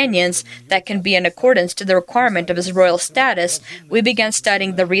companions that can be in accordance to the requirement of his royal status, we began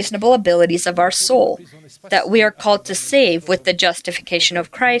studying the reasonable abilities of our soul, that we are called to save with the justification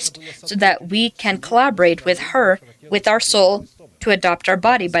of Christ, so that we can collaborate with her, with our soul, to adopt our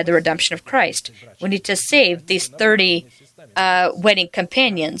body by the redemption of Christ. We need to save these 30 wedding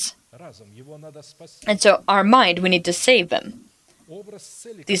companions. And so our mind, we need to save them.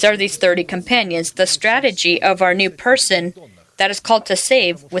 These are these 30 companions. The strategy of our new person that is called to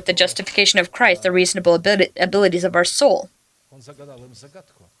save with the justification of Christ, the reasonable abilities of our soul. And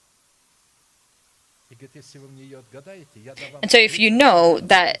so if you know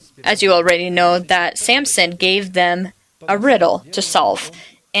that, as you already know, that Samson gave them a riddle to solve,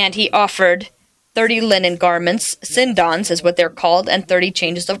 and he offered 30 linen garments, sindons is what they're called, and 30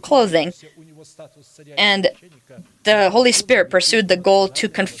 changes of clothing. And the Holy Spirit pursued the goal to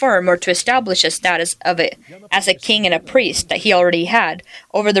confirm or to establish his status as a king and a priest that he already had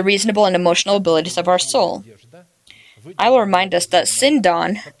over the reasonable and emotional abilities of our soul. I will remind us that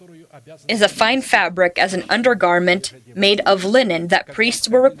sindon is a fine fabric as an undergarment made of linen that priests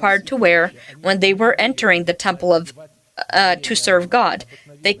were required to wear when they were entering the temple to serve God.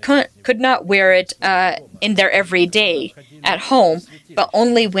 They could not wear it in their everyday at home, but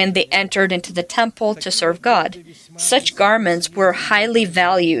only when they entered into the temple to serve God. Such garments were highly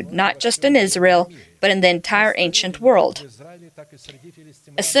valued, not just in Israel, but in the entire ancient world.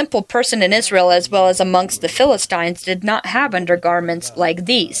 A simple person in Israel, as well as amongst the Philistines, did not have undergarments like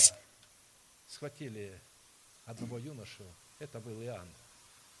these.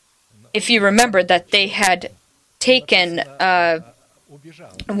 If you remember that they had taken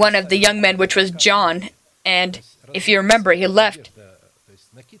one of the young men, which was John, and if you remember, he left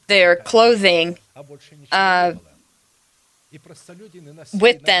their clothing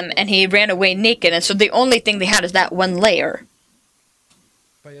with them, and he ran away naked, and so the only thing they had is that one layer.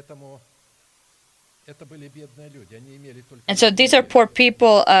 And so these are poor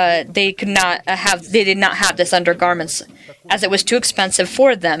people. They did not have this undergarments, as it was too expensive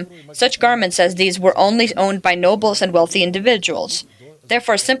for them. Such garments as these were only owned by nobles and wealthy individuals.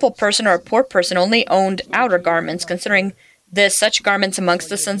 Therefore, a simple person or a poor person only owned outer garments. Considering this, such garments amongst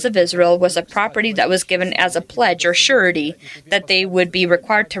the sons of Israel was a property that was given as a pledge or surety that they would be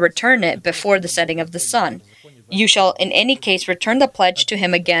required to return it before the setting of the sun. You shall in any case return the pledge to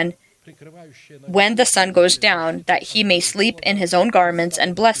him again when the sun goes down, that he may sleep in his own garments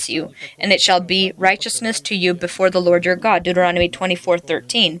and bless you, and it shall be righteousness to you before the Lord your God. Deuteronomy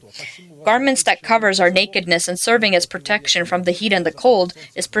 24:13. Garments that covers our nakedness and serving as protection from the heat and the cold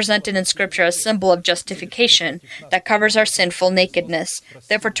is presented in Scripture as symbol of justification that covers our sinful nakedness.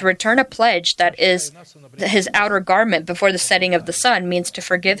 Therefore, to return a pledge that is his outer garment before the setting of the sun means to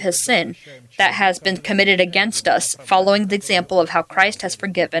forgive his sin that has been committed against us, following the example of how Christ has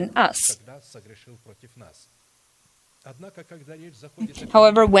forgiven us.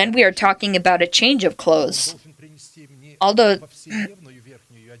 However, when we are talking about a change of clothes, although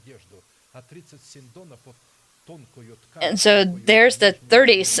and so there's the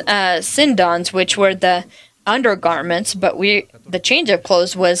 30 sindons, which were the undergarments, but the change of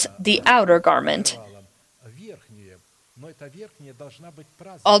clothes was the outer garment.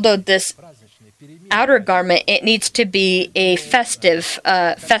 Although this outer garment, it needs to be a festive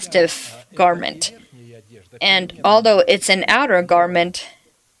garment. And although it's an outer garment,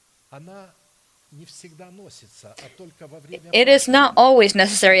 it is not always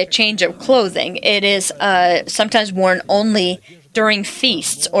necessary a change of clothing. It is sometimes worn only during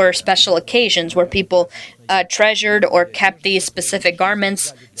feasts or special occasions where people treasured or kept these specific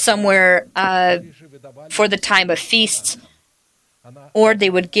garments somewhere for the time of feasts, or they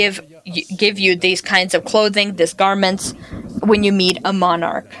would give you these kinds of clothing, these garments, when you meet a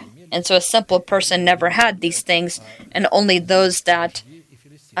monarch. And so a simple person never had these things, and only those that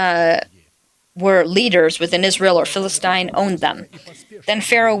were leaders within Israel or Philistine owned them. Then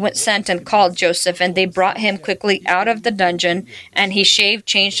Pharaoh sent and called Joseph, and they brought him quickly out of the dungeon, and he shaved,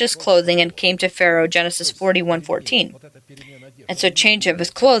 changed his clothing, and came to Pharaoh, Genesis 41:14. And so change of his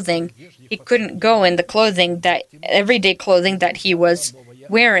clothing, he couldn't go in the clothing, that everyday clothing that he was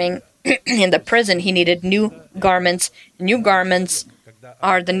wearing in the prison. He needed new garments. New garments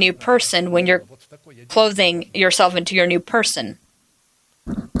are the new person when you're clothing yourself into your new person.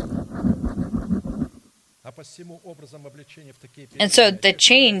 And so the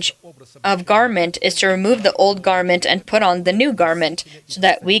change of garment is to remove the old garment and put on the new garment so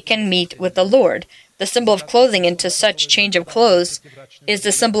that we can meet with the Lord. The symbol of clothing into such change of clothes is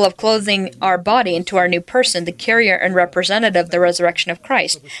the symbol of clothing our body into our new person, the carrier and representative of the resurrection of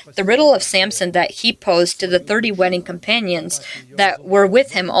Christ. The riddle of Samson that he posed to the 30 wedding companions that were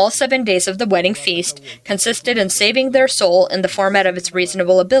with him all 7 days of the wedding feast consisted in saving their soul in the format of its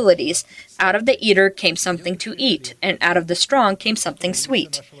reasonable abilities. Out of the eater came something to eat, and out of the strong came something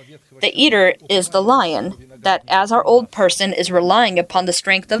sweet. The eater is the lion, that as our old person is relying upon the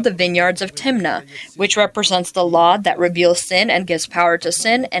strength of the vineyards of Timnah, which represents the law that reveals sin and gives power to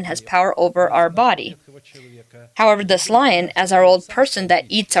sin and has power over our body. However, this lion, as our old person that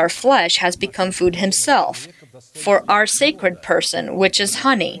eats our flesh, has become food himself for our sacred person, which is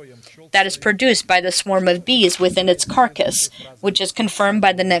honey, that is produced by the swarm of bees within its carcass, which is confirmed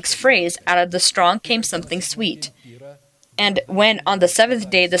by the next phrase, out of the strong came something sweet. And when on the 7th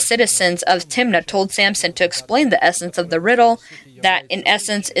day the citizens of Timnah told Samson to explain the essence of the riddle, that in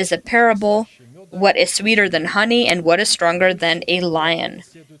essence is a parable, what is sweeter than honey and what is stronger than a lion.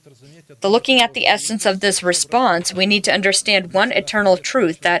 Looking at the essence of this response, we need to understand one eternal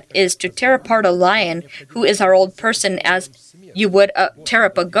truth, that is to tear apart a lion, who is our old person, as you would tear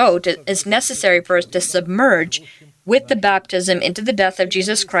up a goat, is necessary for us to submerge with the baptism into the death of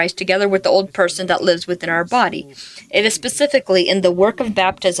Jesus Christ, together with the old person that lives within our body. It is specifically in the work of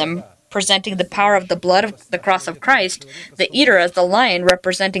baptism, presenting the power of the blood of the cross of Christ, the eater, as the lion,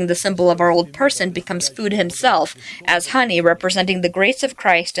 representing the symbol of our old person, becomes food himself, as honey, representing the grace of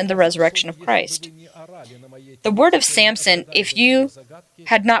Christ and the resurrection of Christ. The word of Samson, if you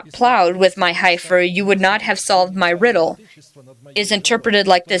had not plowed with my heifer, you would not have solved my riddle, is interpreted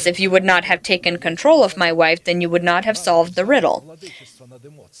like this: if you would not have taken control of my wife, then you would not have solved the riddle.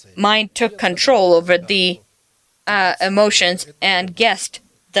 Mind took control over the emotions and guessed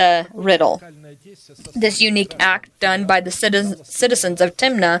the riddle. This unique act done by the citizens of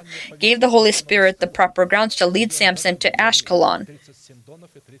Timnah gave the Holy Spirit the proper grounds to lead Samson to Ashkelon.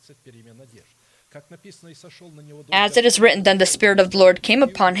 As it is written, then the Spirit of the Lord came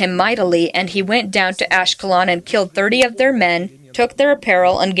upon him mightily, and he went down to Ashkelon and killed 30 of their men, took their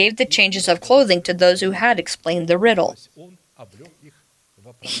apparel, and gave the changes of clothing to those who had explained the riddle.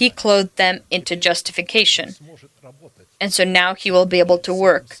 He clothed them into justification. And so now he will be able to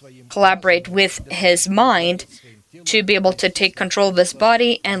work, collaborate with his mind to be able to take control of his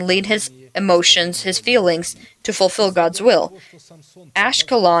body and lead his emotions, his feelings, to fulfill God's will.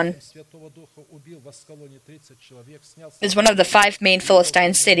 Ashkelon is one of the 5 main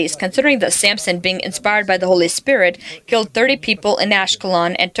Philistine cities. Considering that Samson, being inspired by the Holy Spirit, killed 30 people in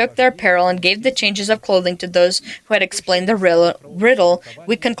Ashkelon and took their apparel and gave the changes of clothing to those who had explained the riddle,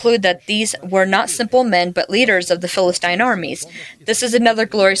 we conclude that these were not simple men but leaders of the Philistine armies. This is another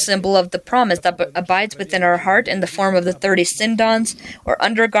glorious symbol of the promise that abides within our heart in the form of the 30 sindons, or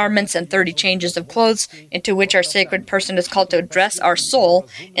undergarments, and 30 changes of clothes, into which our sacred person is called to dress our soul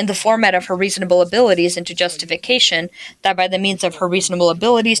in the format of her reasonable abilities into justification, that by the means of her reasonable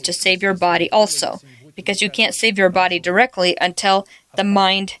abilities to save your body also, because you can't save your body directly until the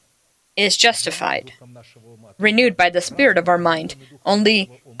mind is justified, renewed by the spirit of our mind.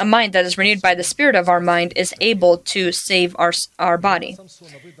 Only a mind that is renewed by the spirit of our mind is able to save our body.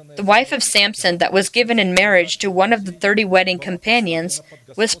 The wife of Samson that was given in marriage to one of the 30 wedding companions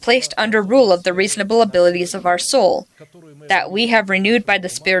was placed under rule of the reasonable abilities of our soul, that we have renewed by the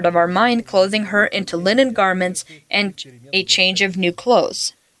spirit of our mind, clothing her into linen garments and a change of new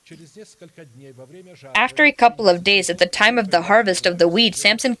clothes. After a couple of days, at the time of the harvest of the wheat,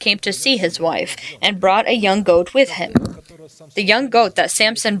 Samson came to see his wife, and brought a young goat with him. The young goat that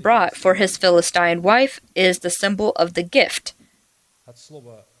Samson brought for his Philistine wife is the symbol of the gift.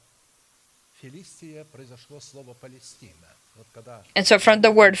 And so from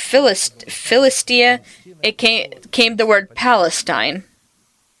the word Philistia, it came the word Palestine,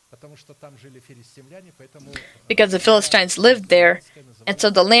 because the Philistines lived there, and so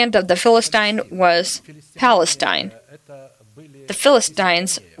the land of the Philistine was Palestine. The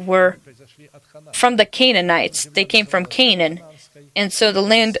Philistines were from the Canaanites. They came from Canaan, and so the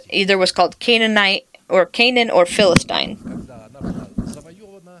land either was called Canaanite or Canaan or Philistine.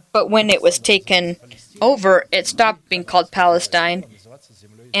 But when it was taken over, it stopped being called Palestine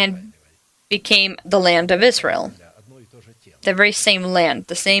and became the land of Israel. The very same land,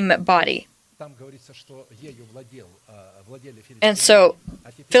 the same body. And so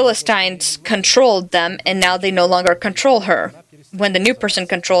Philistines controlled them, and now they no longer control her. When the new person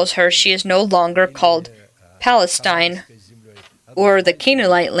controls her, she is no longer called Palestine or the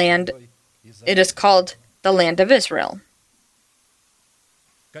Canaanite land. It is called the land of Israel.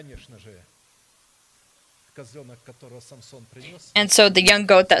 And so the young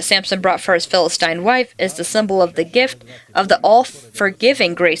goat that Samson brought for his Philistine wife is the symbol of the gift of the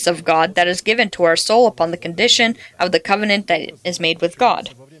all-forgiving grace of God that is given to our soul upon the condition of the covenant that is made with God.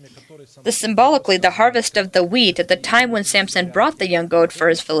 This symbolically, the harvest of the wheat at the time when Samson brought the young goat for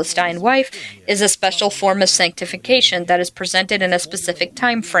his Philistine wife is a special form of sanctification that is presented in a specific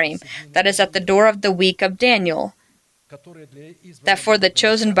time frame, that is at the door of the week of Daniel, that for the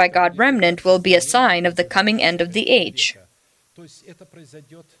chosen by God remnant will be a sign of the coming end of the age.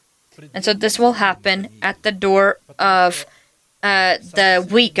 And so this will happen at the door of the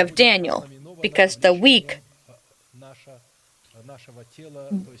week of Daniel, because the week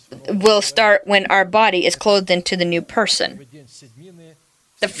will start when our body is clothed into the new person.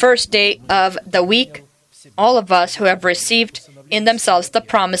 The first day of the week, all of us who have received in themselves the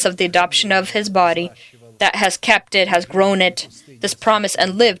promise of the adoption of his body, that has kept it, has grown it, this promise,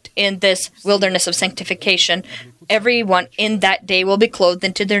 and lived in this wilderness of sanctification, everyone in that day will be clothed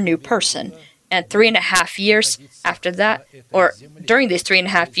into their new person. And 3.5 years after that, or during these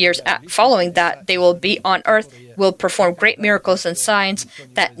 3.5 years following that, they will be on earth, will perform great miracles and signs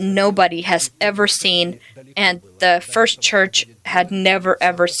that nobody has ever seen. And the first church had never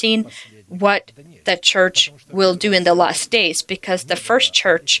ever seen what the church will do in the last days, because the first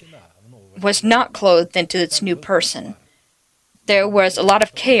church was not clothed into its new person. There was a lot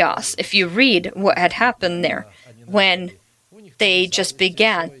of chaos. If you read what had happened there, when they just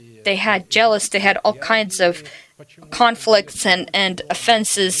began, they had jealous, they had all kinds of conflicts and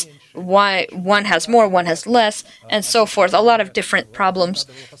offenses, why one has more, one has less, and so forth, a lot of different problems.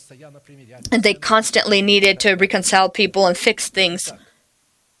 And they constantly needed to reconcile people and fix things.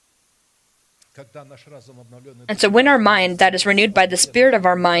 And so when our mind, that is renewed by the spirit of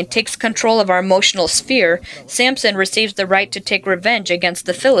our mind, takes control of our emotional sphere, Samson receives the right to take revenge against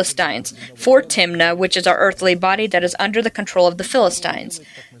the Philistines for Timnah, which is our earthly body that is under the control of the Philistines.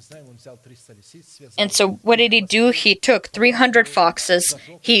 And so what did he do? He took 300 foxes,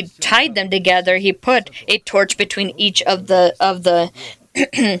 he tied them together, he put a torch between each of the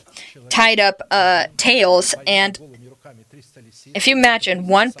tied up tails, and if you imagine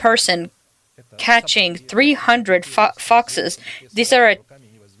one person catching 300 foxes. These are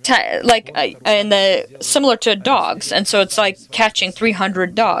similar to dogs, and so it's like catching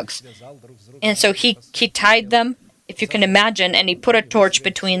 300 dogs. And so he tied them if you can imagine, and he put a torch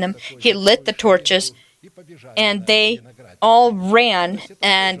between them. He lit the torches, and they all ran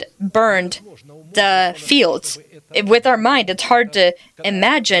and burned the fields. With our mind, it's hard to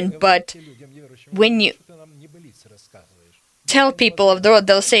imagine, but when you tell people of the world,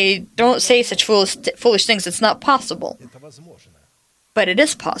 they'll say, don't say such foolish things, it's not possible. But it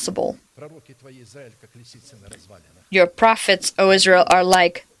is possible. Your prophets, O Israel, are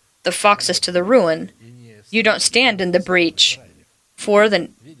like the foxes to the ruin. You don't stand in the breach for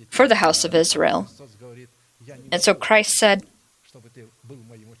the house of Israel. And so Christ said,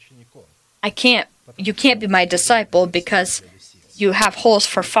 you can't be my disciple because you have holes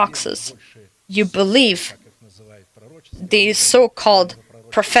for foxes. You believe these so-called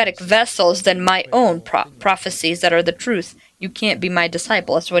prophetic vessels than my own prophecies that are the truth. You can't be my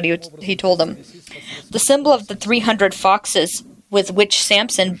disciple. That's what he told them. The symbol of the 300 foxes with which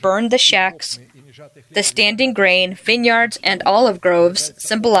Samson burned the shacks, the standing grain, vineyards, and olive groves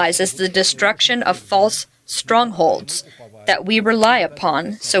symbolizes the destruction of false strongholds that we rely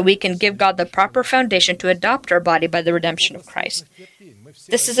upon so we can give God the proper foundation to adopt our body by the redemption of Christ.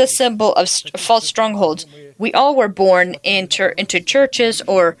 This is a symbol of false strongholds. We all were born into churches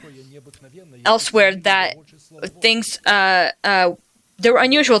or elsewhere that things, there were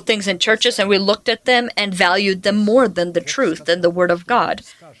unusual things in churches, and we looked at them and valued them more than the truth, than the Word of God.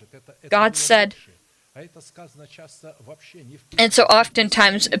 God said, and so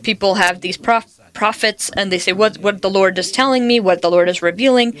oftentimes people have these prophets, and they say what the Lord is telling me, what the Lord is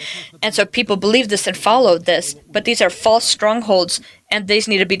revealing, and so people believe this and follow this, but these are false strongholds, and these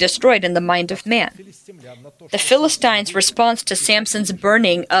need to be destroyed in the mind of man. The Philistines' response to Samson's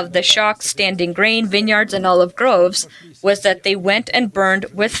burning of the shocks, standing grain, vineyards, and olive groves was that they went and burned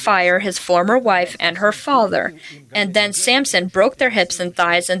with fire his former wife and her father. And then Samson broke their hips and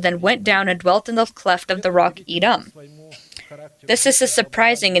thighs and then went down and dwelt in the cleft of the rock Edom. This is a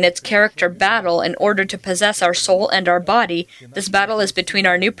surprising in its character battle in order to possess our soul and our body. This battle is between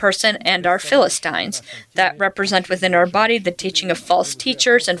our new person and our Philistines that represent within our body the teaching of false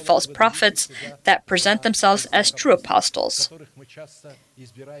teachers and false prophets that present themselves as true apostles,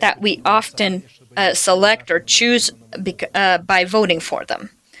 that we often select or choose by voting for them.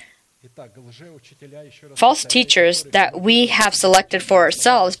 False teachers that we have selected for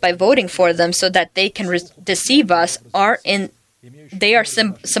ourselves by voting for them so that they can deceive us they are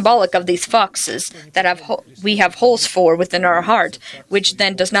symbolic of these foxes that we have holes for within our heart, which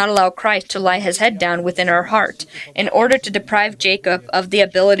then does not allow Christ to lie his head down within our heart. In order to deprive Jacob of the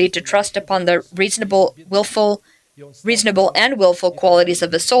ability to trust upon the reasonable and willful qualities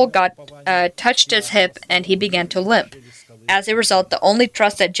of his soul, God touched his hip and he began to limp. As a result, the only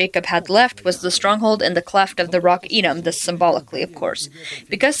trust that Jacob had left was the stronghold in the cleft of the rock Edom, this symbolically, of course.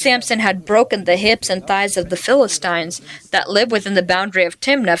 Because Samson had broken the hips and thighs of the Philistines that live within the boundary of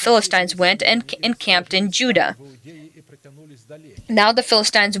Timnah, Philistines went and encamped in Judah. Now the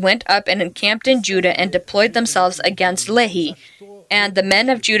Philistines went up and encamped in Judah and deployed themselves against Lehi. And the men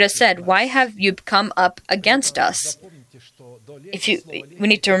of Judah said, "Why have you come up against us?" We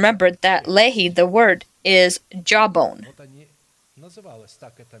need to remember that Lehi, the word, is jawbone.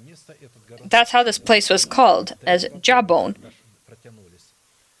 That's how this place was called, as jawbone.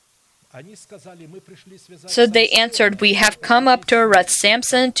 So they answered, "We have come up to arrest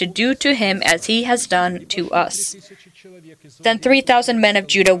Samson to do to him as he has done to us." Then 3,000 men of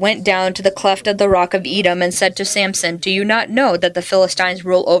Judah went down to the cleft of the rock of Edom and said to Samson, "Do you not know that the Philistines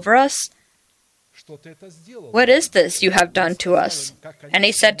rule over us? What is this you have done to us?" And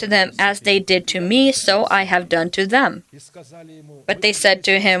he said to them, "As they did to me, so I have done to them." But they said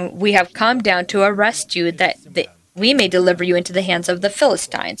to him, "We have come down to arrest you, that we may deliver you into the hands of the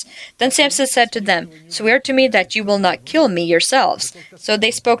Philistines." Then Samson said to them, "Swear to me that you will not kill me yourselves." So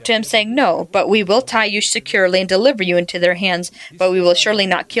they spoke to him, saying, "No, but we will tie you securely and deliver you into their hands, but we will surely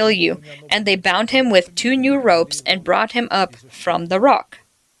not kill you." And they bound him with 2 new ropes and brought him up from the rock.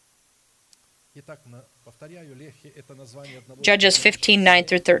 Judges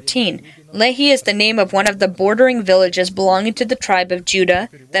 15:9-13. Lehi is the name of one of the bordering villages belonging to the tribe of Judah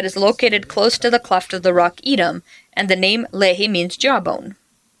that is located close to the cleft of the rock Edom, and the name Lehi means jawbone.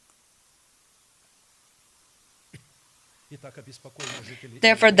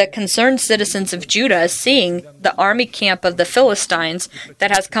 Therefore, the concerned citizens of Judah, seeing the army camp of the Philistines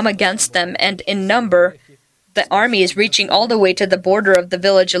that has come against them, and in number the army is reaching all the way to the border of the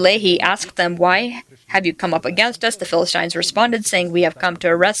village Lehi, asked them, "Why have you come up against us?" The Philistines responded, saying, "We have come to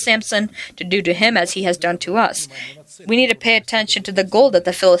arrest Samson, to do to him as he has done to us." We need to pay attention to the goal that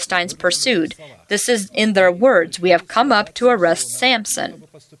the Philistines pursued. This is in their words, "We have come up to arrest Samson."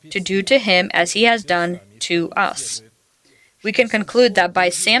 to do to him as he has done to us. We can conclude that by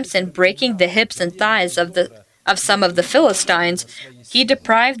Samson breaking the hips and thighs of some of the Philistines, he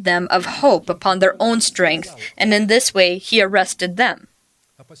deprived them of hope upon their own strength, and in this way he arrested them.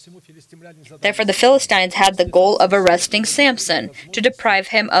 Therefore, the Philistines had the goal of arresting Samson, to deprive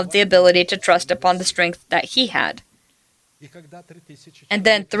him of the ability to trust upon the strength that he had. And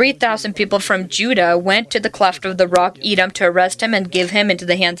then 3,000 people from Judah went to the cleft of the rock Edom to arrest him and give him into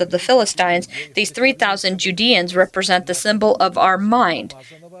the hands of the Philistines. These 3,000 Judeans represent the symbol of our mind.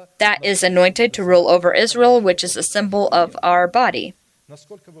 That is anointed to rule over Israel, which is a symbol of our body.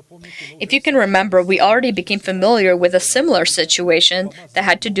 If you can remember, we already became familiar with a similar situation that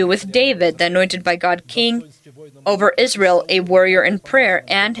had to do with David, the anointed by God king over Israel, a warrior in prayer,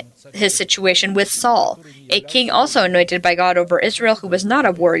 and his situation with Saul, a king also anointed by God over Israel who was not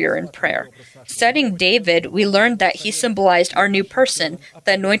a warrior in prayer. Studying David, we learned that he symbolized our new person,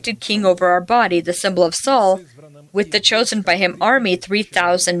 the anointed king over our body, the symbol of Saul, with the chosen by him army,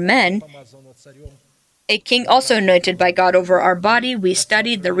 3,000 men, a king also anointed by God over our body. We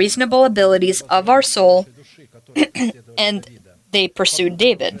studied the reasonable abilities of our soul, and they pursued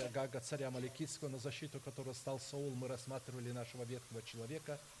David.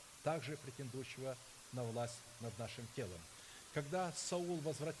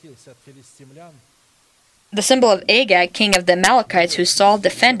 The symbol of Agag, king of the Amalekites, who Saul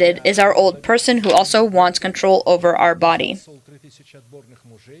defended, is our old person who also wants control over our body.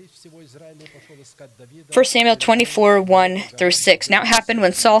 1 Samuel 24, 1-6. Now it happened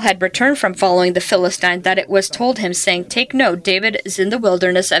when Saul had returned from following the Philistines that it was told him, saying, "Take note, David is in the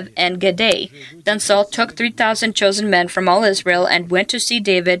wilderness of En-Gedi." Then Saul took 3,000 chosen men from all Israel and went to see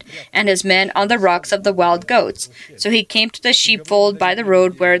David and his men on the rocks of the wild goats. So he came to the sheepfold by the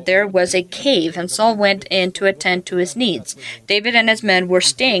road where there was a cave, and Saul went in to attend to his needs. David and his men were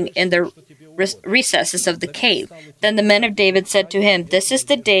staying in the recesses of the cave. Then the men of David said to him, "This is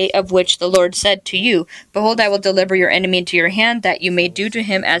the day of which the Lord said to you, Behold, I will deliver your enemy into your hand, that you may do to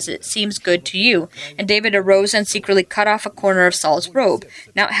him as it seems good to you." And David arose and secretly cut off a corner of Saul's robe.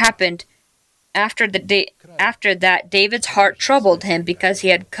 Now it happened after that David's heart troubled him because he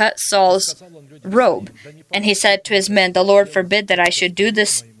had cut Saul's robe. And he said to his men, "The Lord forbid that I should do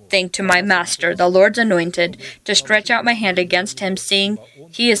this thing to my master, the Lord's anointed, to stretch out my hand against him, seeing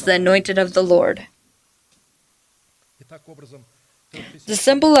he is the anointed of the Lord." The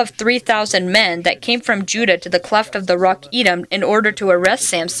symbol of 3,000 men that came from Judah to the cleft of the rock Edom in order to arrest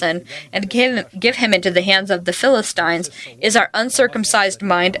Samson and give him into the hands of the Philistines is our uncircumcised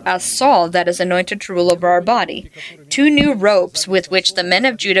mind as Saul that is anointed to rule over our body. 2 new ropes with which the men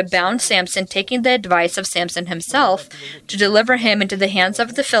of Judah bound Samson, taking the advice of Samson himself to deliver him into the hands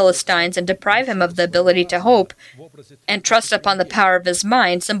of the Philistines and deprive him of the ability to hope and trust upon the power of his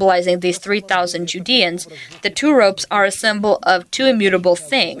mind, symbolizing these 3,000 Judeans. The 2 ropes are a symbol of 2 immutable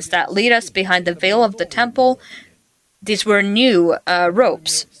things that lead us behind the veil of the temple. These were new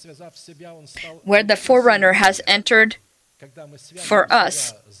ropes, where the forerunner has entered for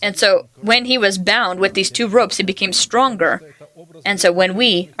us. And so when he was bound with these 2 ropes, he became stronger. And so when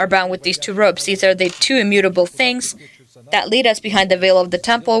we are bound with these 2 ropes, these are the 2 immutable things that lead us behind the veil of the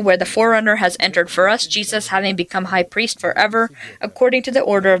temple, where the forerunner has entered for us, Jesus having become high priest forever, according to the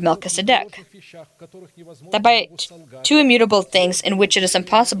order of Melchizedek. That by 2 immutable things in which it is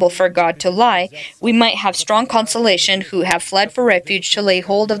impossible for God to lie, we might have strong consolation who have fled for refuge to lay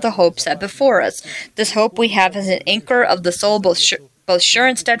hold of the hope set before us. This hope we have as an anchor of the soul, both sure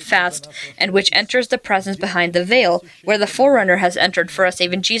and steadfast, and which enters the presence behind the veil, where the forerunner has entered for us,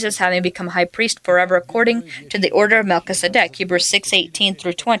 even Jesus having become high priest forever according to the order of Melchizedek, Hebrews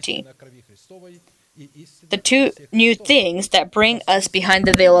 6:18-20. The 2 new things that bring us behind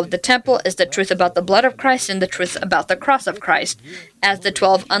the veil of the temple is the truth about the blood of Christ and the truth about the cross of Christ, as the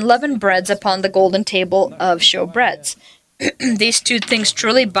 12 unleavened breads upon the golden table of showbreads. These 2 things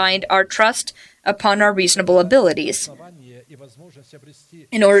truly bind our trust upon our reasonable abilities,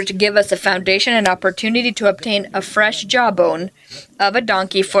 in order to give us a foundation and opportunity to obtain a fresh jawbone of a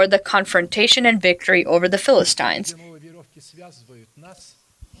donkey for the confrontation and victory over the Philistines.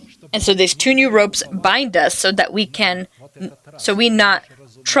 And so these 2 new ropes bind us so that we not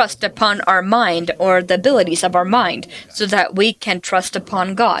trust upon our mind or the abilities of our mind, so that we can trust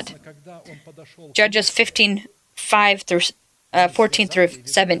upon God. Judges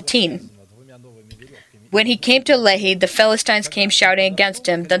 15:14-17. When he came to Lehi, the Philistines came shouting against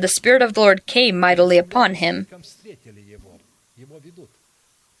him. Then the Spirit of the Lord came mightily upon him.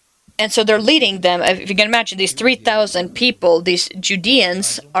 And so they're leading them. If you can imagine, these 3,000 people, these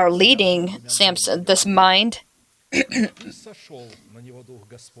Judeans, are leading Samson, this mind And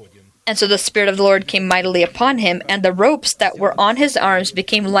so the Spirit of the Lord came mightily upon him, and the ropes that were on his arms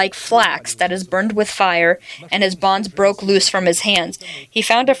became like flax that is burned with fire, and his bonds broke loose from his hands. He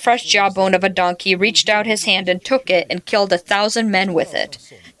found a fresh jawbone of a donkey, reached out his hand and took it, and killed 1,000 men with it.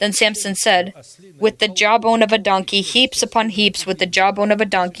 Then Samson said, "With the jawbone of a donkey, heaps upon heaps, with the jawbone of a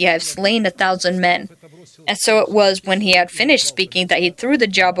donkey, I have slain 1,000 men." And so it was, when he had finished speaking, that he threw the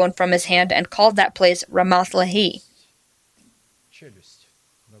jawbone from his hand and called that place Ramath-lehi.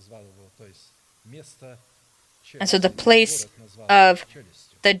 And so the place of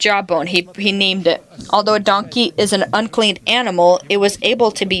the jawbone, he named it. Although a donkey is an unclean animal, it was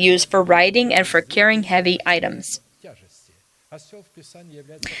able to be used for riding and for carrying heavy items.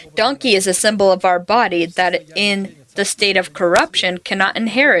 Donkey is a symbol of our body that in the state of corruption cannot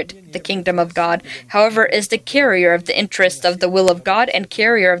inherit the kingdom of God, however is the carrier of the interests of the will of God and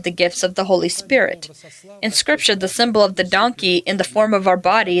carrier of the gifts of the Holy Spirit. In Scripture, the symbol of the donkey in the form of our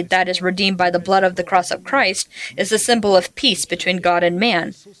body that is redeemed by the blood of the cross of Christ is a symbol of peace between God and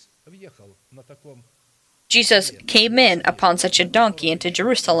man. Jesus came in upon such a donkey into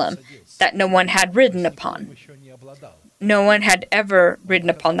Jerusalem that no one had ridden upon. No one had ever ridden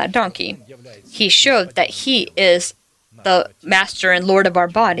upon that donkey. He showed that he is the master and lord of our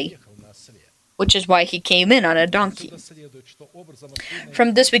body, which is why he came in on a donkey.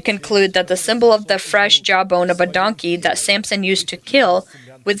 From this we conclude that the symbol of the fresh jawbone of a donkey that Samson used to kill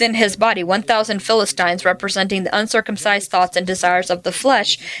within his body 1,000 Philistines, representing the uncircumcised thoughts and desires of the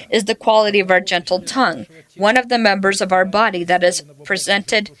flesh, is the quality of our gentle tongue, one of the members of our body that is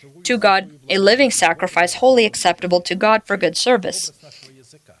presented to God, a living sacrifice, wholly acceptable to God for good service.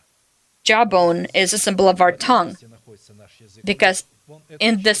 Jawbone is a symbol of our tongue, because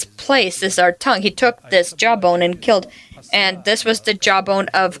in this place is our tongue. He took this jawbone and killed, and this was the jawbone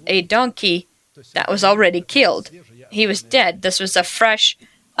of a donkey that was already killed. He was dead. This was a fresh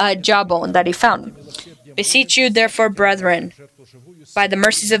jawbone that he found. Beseech you, therefore, brethren, by the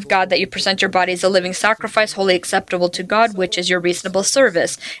mercies of God, that you present your bodies a living sacrifice, wholly acceptable to God, which is your reasonable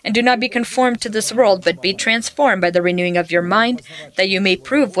service. And do not be conformed to this world, but be transformed by the renewing of your mind, that you may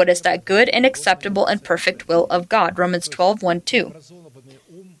prove what is that good and acceptable and perfect will of God. Romans 12:1-2.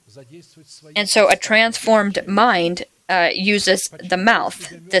 And so a transformed mind uses the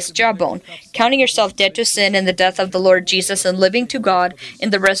mouth, this jawbone, counting yourself dead to sin in the death of the Lord Jesus and living to God in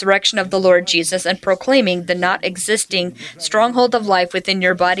the resurrection of the Lord Jesus, and proclaiming the not existing stronghold of life within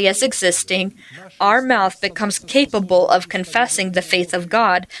your body as existing, our mouth becomes capable of confessing the faith of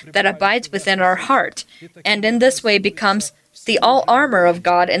God that abides within our heart, and in this way becomes the all armor of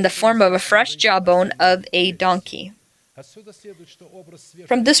God in the form of a fresh jawbone of a donkey.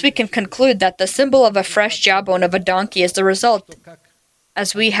 From this we can conclude that the symbol of a fresh jawbone of a donkey is the result.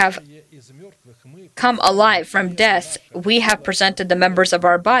 As we have come alive from death, we have presented the members of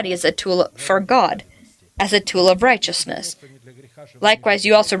our body as a tool for God, as a tool of righteousness. Likewise,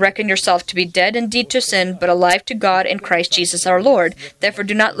 you also reckon yourself to be dead indeed to sin, but alive to God in Christ Jesus our Lord. Therefore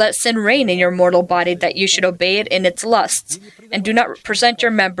do not let sin reign in your mortal body, that you should obey it in its lusts. And do not present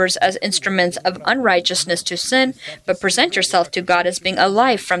your members as instruments of unrighteousness to sin, but present yourself to God as being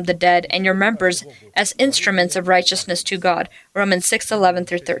alive from the dead, and your members as instruments of righteousness to God. Romans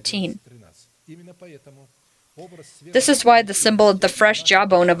 6:11-13. This is why the symbol of the fresh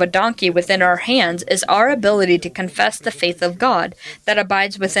jawbone of a donkey within our hands is our ability to confess the faith of God that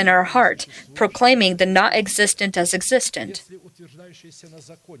abides within our heart, proclaiming the not existent as existent.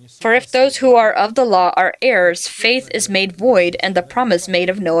 For if those who are of the law are heirs, faith is made void and the promise made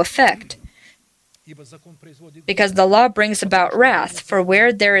of no effect. Because the law brings about wrath, for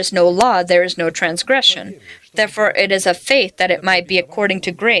where there is no law, there is no transgression. Therefore it is of faith that it might be according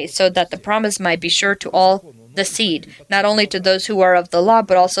to grace, so that the promise might be sure to all the seed, not only to those who are of the law,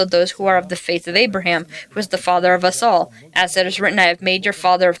 but also those who are of the faith of Abraham, who is the father of us all. As it is written, I have made your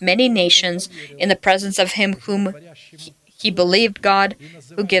father of many nations, in the presence of him whom he believed, God,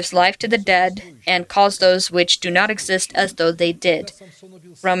 who gives life to the dead, and calls those which do not exist as though they did.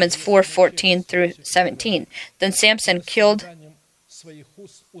 Romans 4:14-17. When Samson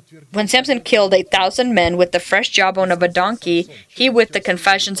killed 1,000 men with the fresh jawbone of a donkey, he, with the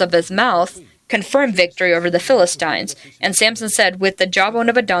confessions of his mouth, confirmed victory over the Philistines. And Samson said, with the jawbone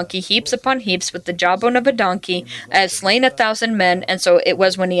of a donkey, heaps upon heaps, with the jawbone of a donkey, I have slain 1,000 men. And so it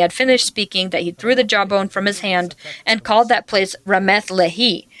was when he had finished speaking that he threw the jawbone from his hand and called that place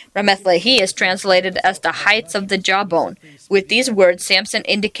Ramath-lehi. Rameth Lehi is translated as the heights of the jawbone. With these words, Samson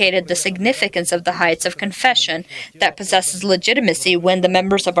indicated the significance of the heights of confession that possesses legitimacy when the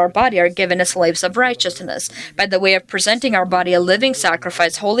members of our body are given as slaves of righteousness, by the way of presenting our body a living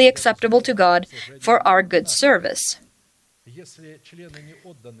sacrifice, wholly acceptable to God, for our good service.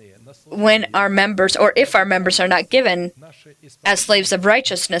 When our members, or if our members are not given as slaves of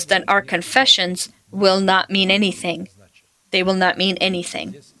righteousness, then our confessions will not mean anything. They will not mean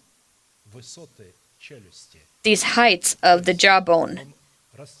anything. These heights of the jawbone.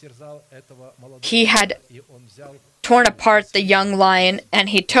 He had torn apart the young lion, and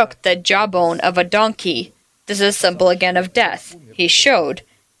he took the jawbone of a donkey. This is a symbol again of death. He showed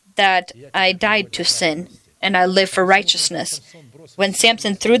that I died to sin, and I live for righteousness. When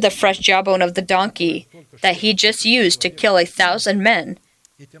Samson threw the fresh jawbone of the donkey that he just used to kill 1,000 men,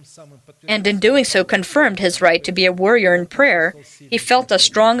 and in doing so confirmed his right to be a warrior in prayer, he felt a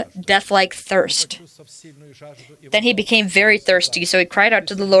strong, death-like thirst. Then he became very thirsty, so he cried out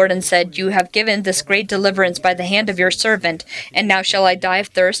to the Lord and said, "You have given this great deliverance by the hand of your servant, and now shall I die of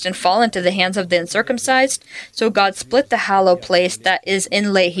thirst and fall into the hands of the uncircumcised?" So God split the hollow place that is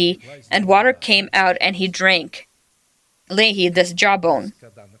in Lehi, and water came out, and he drank. Lehi, this jawbone,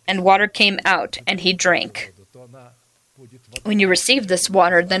 and water came out, and he drank. When you receive this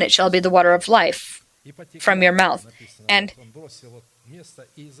water, then it shall be the water of life from your mouth. And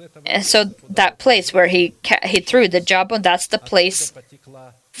so that place where he threw the jawbone, that's the place.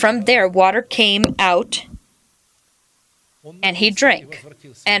 From there, water came out, and he drank.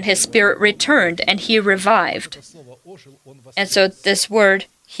 And his spirit returned, and he revived. And so this word,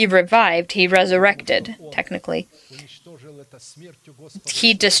 he revived, he resurrected, technically.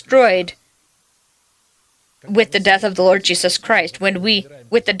 He destroyed with the death of the Lord Jesus Christ. When we,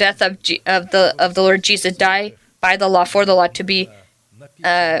 with the death of the Lord Jesus, die by the law, for the law, to be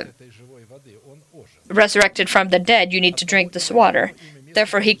resurrected from the dead, you need to drink this water.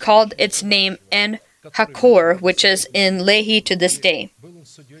 Therefore, he called its name En Hakor, which is in Lehi to this day.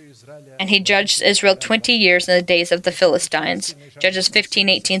 And he judged Israel 20 years in the days of the Philistines. Judges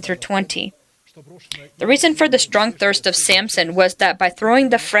 15:18 through 20. The reason for the strong thirst of Samson was that by throwing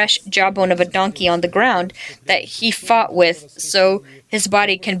the fresh jawbone of a donkey on the ground that he fought with, so his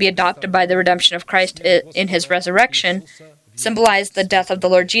body can be adopted by the redemption of Christ in his resurrection, symbolized the death of the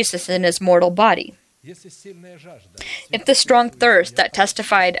Lord Jesus in his mortal body. If the strong thirst that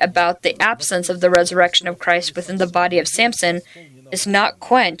testified about the absence of the resurrection of Christ within the body of Samson is not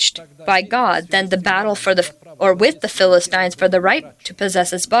quenched by God, then the battle with the Philistines for the right to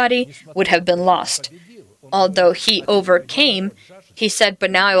possess his body would have been lost. Although he overcame, he said, "But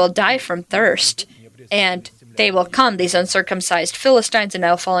now I will die from thirst, and they will come, these uncircumcised Philistines, and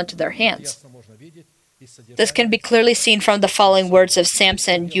I will fall into their hands." This can be clearly seen from the following words of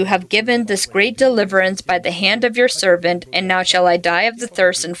Samson: "You have given this great deliverance by the hand of your servant, and now shall I die of the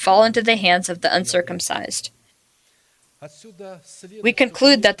thirst and fall into the hands of the uncircumcised." We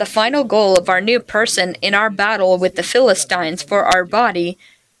conclude that the final goal of our new person in our battle with the Philistines for our body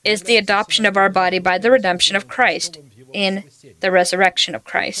is the adoption of our body by the redemption of Christ in the resurrection of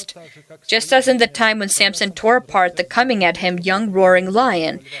Christ. Just as in the time when Samson tore apart the coming at him young roaring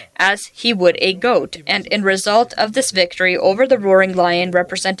lion, as he would a goat, and in result of this victory over the roaring lion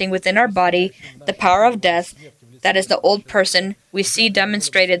representing within our body the power of death, that is the old person, we see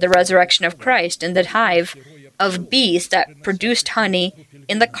demonstrated the resurrection of Christ in the hive of bees that produced honey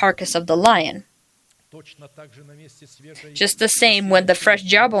in the carcass of the lion. Just the same, when the fresh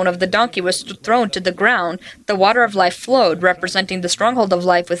jawbone of the donkey was thrown to the ground, the water of life flowed, representing the stronghold of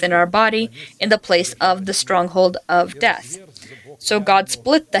life within our body in the place of the stronghold of death. So God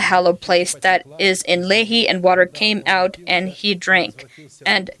split the hallowed place that is in Lehi, and water came out, and he drank.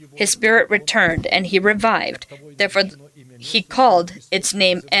 And his spirit returned, and he revived. Therefore he called its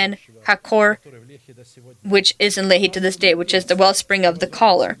name En Hakor, which is in Lehi to this day, which is the wellspring of the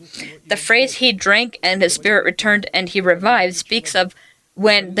caller. The phrase "he drank and his spirit returned and he revived" speaks of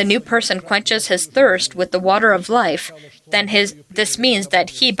when the new person quenches his thirst with the water of life. Then this means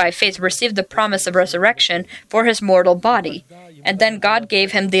that he, by faith, received the promise of resurrection for his mortal body. And then God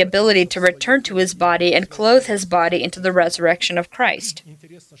gave him the ability to return to his body and clothe his body into the resurrection of Christ.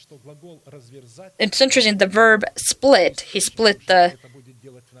 It's interesting, the verb split, he split the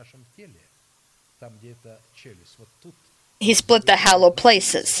hollow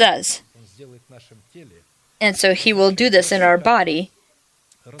place, it says. And so he will do this in our body.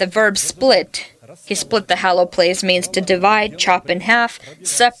 The verb split, he split the hollow place, means to divide, chop in half,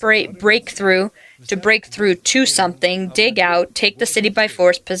 separate, break through, to break through to something, dig out, take the city by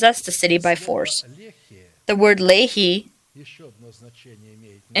force, possess the city by force. The word Lehi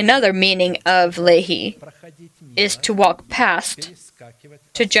Another meaning of lehi is to walk past,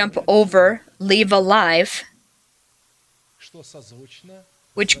 to jump over, leave alive,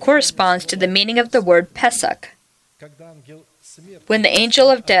 which corresponds to the meaning of the word Pesach. When the angel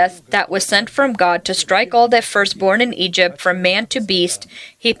of death that was sent from God to strike all the firstborn in Egypt, from man to beast,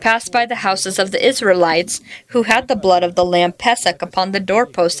 he passed by the houses of the Israelites, who had the blood of the lamb Pesach upon the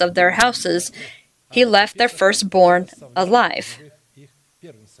doorposts of their houses. He left their firstborn alive.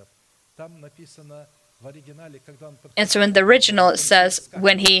 And so in the original it says,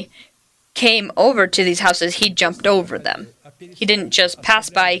 when he came over to these houses, he jumped over them. He didn't just pass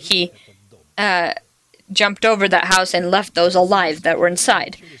by, he jumped over that house and left those alive that were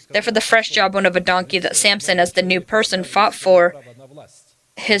inside. Therefore, the fresh jawbone of a donkey that Samson, as the new person, fought for,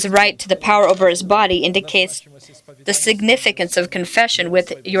 his right to the power over his body, indicates the significance of confession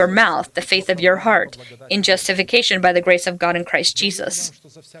with your mouth, the faith of your heart, in justification by the grace of God in Christ Jesus.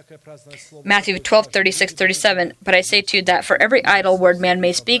 Matthew 12:36-37. But I say to you that for every idle word man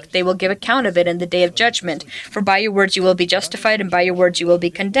may speak, they will give account of it in the day of judgment. For by your words you will be justified, and by your words you will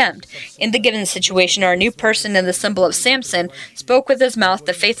be condemned. In the given situation, our new person in the symbol of Samson spoke with his mouth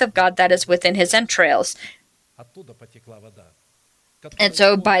the faith of God that is within his entrails. And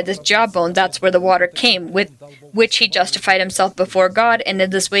so by this jawbone, that's where the water came, with which he justified himself before God, and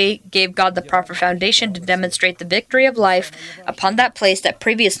in this way gave God the proper foundation to demonstrate the victory of life upon that place that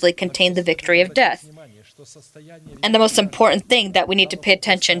previously contained the victory of death. And the most important thing that we need to pay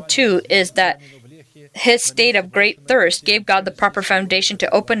attention to is that his state of great thirst gave God the proper foundation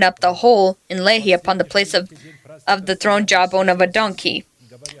to open up the hole in Lehi upon the place of the thrown jawbone of a donkey.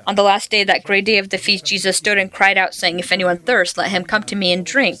 On the last day, that great day of the feast, Jesus stood and cried out, saying, If anyone thirsts, let him come to me and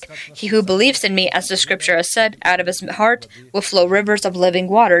drink. He who believes in me, as the scripture has said, out of his heart will flow rivers of living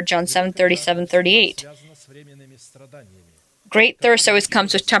water. John 7:37-38. Great thirst always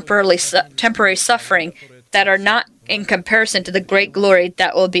comes with temporary suffering that are not in comparison to the great glory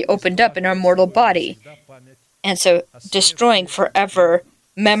that will be opened up in our mortal body. And so, destroying forever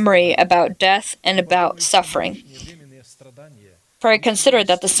memory about death and about suffering. For I consider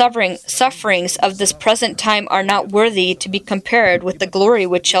that the sufferings of this present time are not worthy to be compared with the glory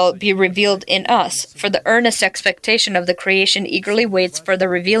which shall be revealed in us, for the earnest expectation of the creation eagerly waits for the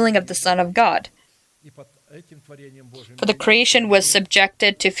revealing of the Son of God. For the creation was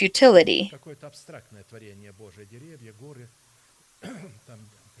subjected to futility.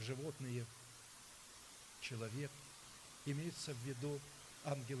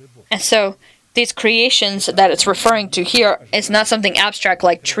 And so, these creations that it's referring to here is not something abstract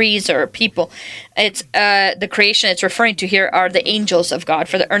like trees or people. It's the creation it's referring to here are the angels of God.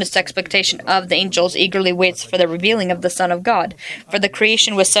 For the earnest expectation of the angels eagerly waits for the revealing of the Son of God. For the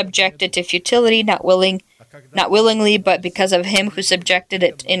creation was subjected to futility, not willingly, but because of him who subjected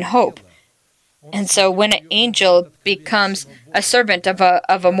it in hope. And so when an angel becomes a servant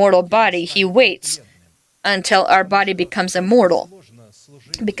of a mortal body, he waits until our body becomes immortal,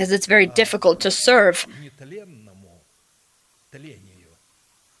 because it's very difficult to serve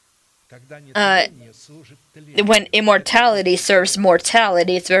when immortality serves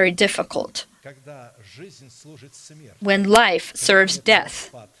mortality. It's very difficult. When life serves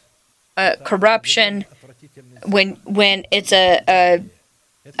death, corruption, when it's a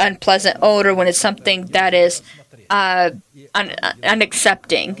unpleasant odor, when it's something that is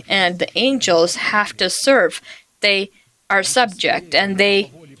unaccepting, and the angels have to serve. They are subject, and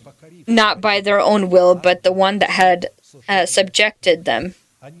they, not by their own will, but the one that had subjected them.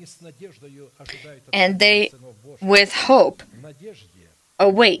 And they, with hope,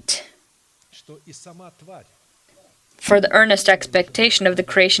 await for the earnest expectation of the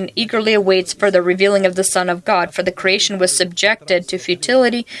creation eagerly awaits for the revealing of the Son of God. For the creation was subjected to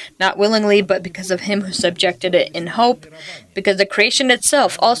futility, not willingly, but because of him who subjected it in hope, because the creation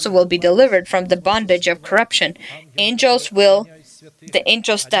itself also will be delivered from the bondage of corruption. The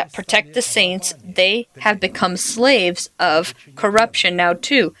angels that protect the saints, they have become slaves of corruption now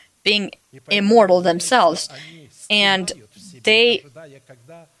too, being immortal themselves. And they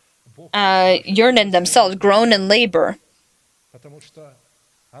yearn in themselves, groan in labor,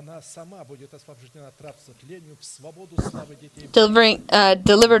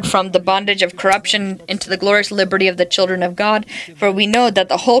 delivered from the bondage of corruption into the glorious liberty of the children of God. For we know that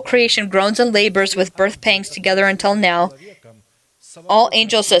the whole creation groans and labors with birth pangs together until now. All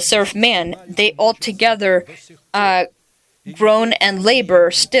angels that serve man, they altogether groan and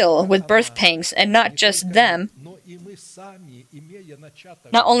labor still with birth pangs, and not just them,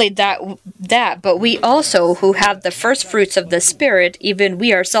 Not only that, but we also, who have the first fruits of the Spirit, even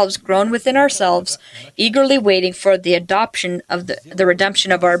we ourselves grown within ourselves, eagerly waiting for the adoption of the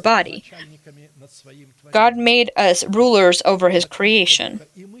redemption of our body. God made us rulers over His creation.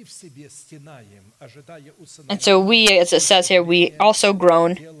 And so we, as it says here, we also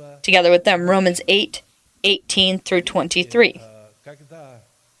groan together with them. Romans 8:18 through 23.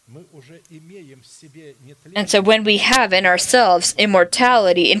 And so when we have in ourselves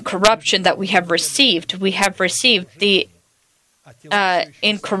immortality, incorruption that we have received the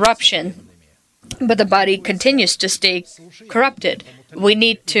incorruption, but the body continues to stay corrupted. We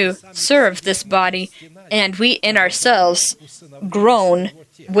need to serve this body, and we in ourselves groan,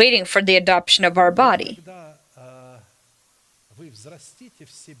 waiting for the adoption of our body.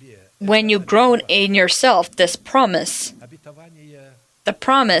 When you groan in yourself, this promise, the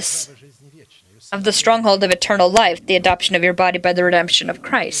promise of the stronghold of eternal life, the adoption of your body by the redemption of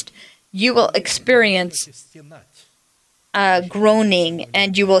Christ, you will experience groaning,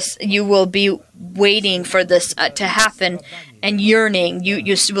 and you will be waiting for this to happen, and yearning.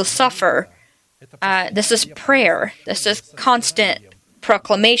 You will suffer. This is prayer. This is constant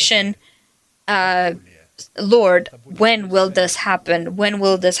proclamation. Lord, when will this happen? When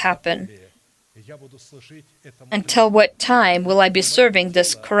will this happen? Until what time will I be serving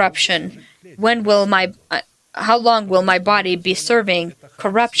this corruption? How long will my body be serving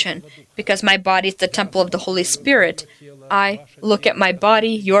corruption? Because my body is the temple of the Holy Spirit. I look at my body,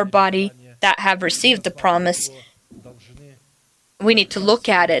 your body, that have received the promise. We need to look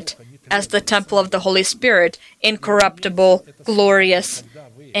at it as the temple of the Holy Spirit, incorruptible, glorious,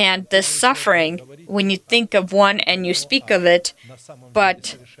 and this suffering, when you think of one and you speak of it,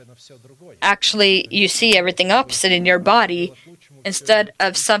 but actually you see everything opposite in your body, instead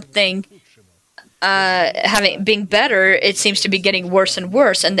of something being better, it seems to be getting worse and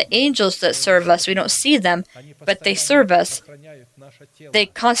worse. And the angels that serve us, we don't see them, but they serve us. They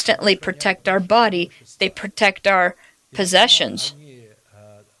constantly protect our body. They protect our possessions.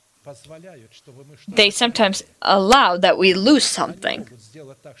 They sometimes allow that we lose something.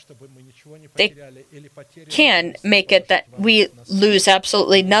 They can make it that we lose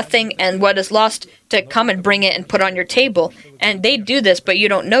absolutely nothing, and what is lost to come and bring it and put on your table. And they do this, but you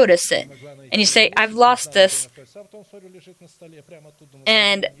don't notice it. And you say, I've lost this.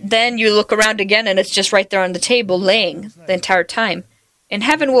 And then you look around again, and it's just right there on the table, laying the entire time. In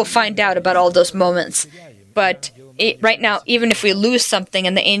heaven, we'll find out about all those moments. But right now, even if we lose something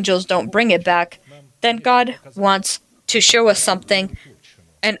and the angels don't bring it back, then God wants to show us something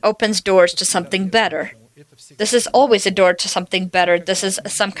and opens doors to something better. This is always a door to something better. This is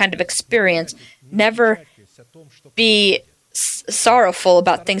some kind of experience. Never be sorrowful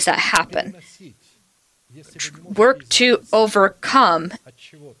about things that happen. Work to overcome.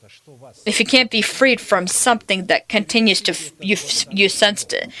 If you can't be freed from something that continues to, you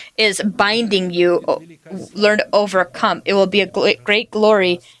sensed is binding you, learn to overcome. It will be a great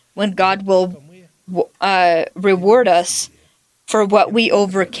glory when God will reward us for what we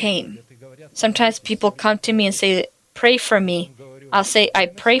overcame. Sometimes people come to me and say, pray for me. I'll say,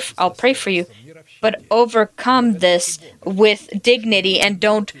 I'll pray for you. But overcome this with dignity and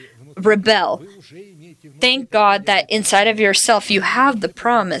don't rebel. Thank God that inside of yourself you have the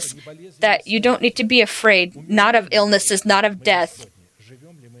promise that you don't need to be afraid, not of illnesses, not of death.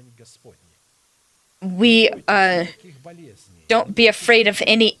 We don't be afraid of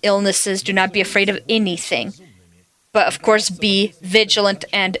any illnesses. Do not be afraid of anything. But of course, be vigilant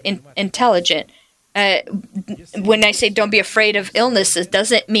and intelligent. When I say don't be afraid of illnesses,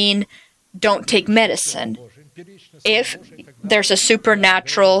 doesn't mean don't take medicine. If there's a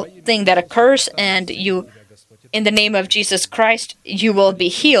supernatural thing that occurs and you, in the name of Jesus Christ, you will be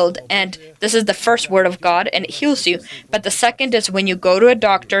healed. And this is the first word of God, and it heals you. But the second is when you go to a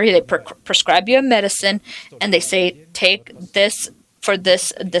doctor, they prescribe you a medicine, and they say, take this for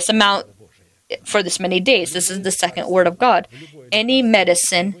this amount for this many days. This is the second word of God. Any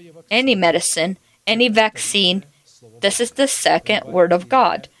medicine, any vaccine, this is the second word of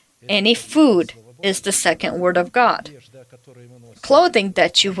God. Any food is the second word of God. Clothing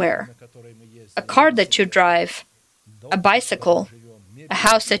that you wear, a car that you drive, a bicycle, a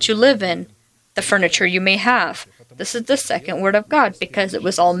house that you live in, the furniture you may have. This is the second word of God because it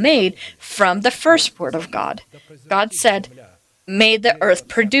was all made from the first word of God. God said, may the earth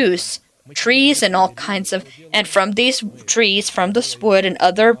produce trees and all kinds of, and from these trees, from this wood and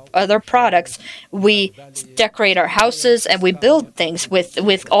other products, we decorate our houses and we build things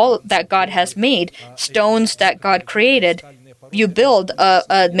with all that God has made, stones that God created. You build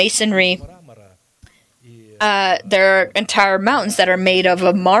a masonry there are entire mountains that are made of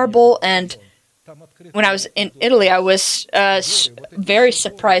a marble, and when I was in Italy, I was very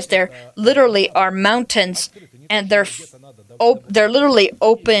surprised. There literally are mountains, and they're literally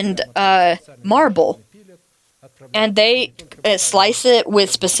opened marble, and they slice it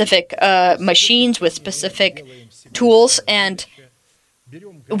with specific machines, with specific tools, and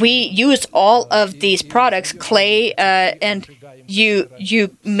we use all of these products, clay, and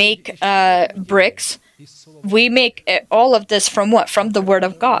you make bricks. We make all of this from what? From the Word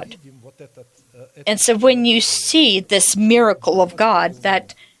of God. And so when you see this miracle of God,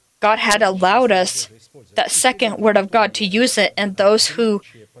 that God had allowed us, that second Word of God, to use it, and those who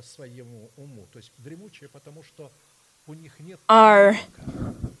are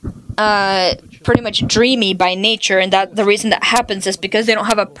pretty much dreamy by nature, and that the reason that happens is because they don't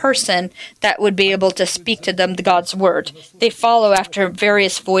have a person that would be able to speak to them God's word. They follow after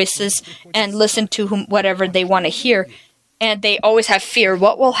various voices and listen to whatever they want to hear, and they always have fear.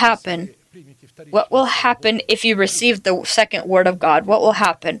 What will happen? What will happen if you receive the second Word of God? What will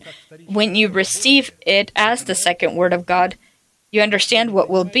happen? When you receive it as the second Word of God, you understand what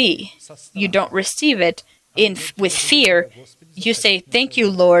will be. You don't receive it with fear. You say, "Thank you,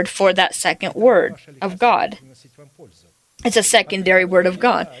 Lord, for that second Word of God." It's a secondary Word of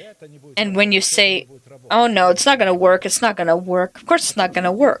God. And when you say, "Oh no, it's not going to work, it's not going to work," of course it's not going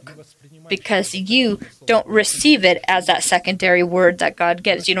to work, because you don't receive it as that secondary word that God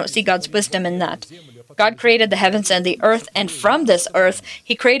gives. You don't see God's wisdom in that. God created the heavens and the earth, and from this earth,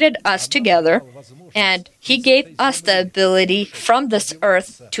 He created us together, and He gave us the ability from this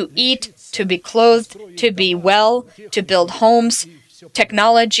earth to eat, to be clothed, to be well, to build homes,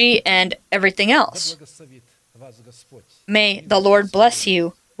 technology, and everything else. May the Lord bless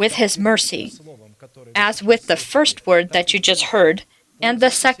you with His mercy, as with the first word that you just heard, and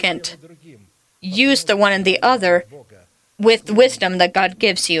the second. Use the one and the other with wisdom that God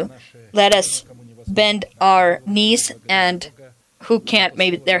gives you. Let us bend our knees, and who can't,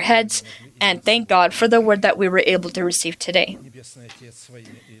 maybe their heads, and thank God for the word that we were able to receive today.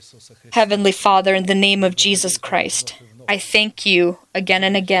 Heavenly Father, in the name of Jesus Christ, I thank you again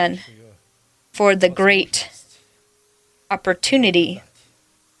and again for the great opportunity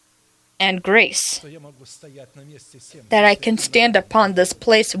and grace that I can stand upon this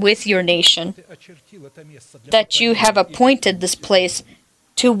place with your nation, that you have appointed this place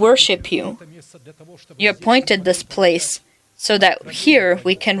to worship you. You appointed this place so that here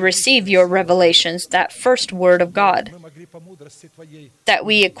we can receive your revelations, that first word of God, that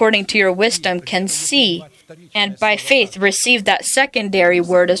we, according to your wisdom, can see and by faith receive that secondary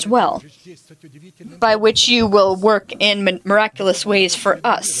word as well, by which you will work in miraculous ways for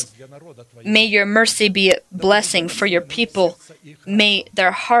us. May your mercy be a blessing for your people. May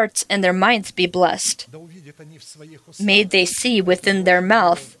their hearts and their minds be blessed. May they see within their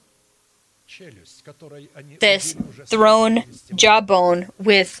mouth this throne jawbone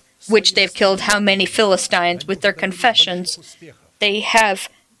with which they've killed how many Philistines with their confessions. They have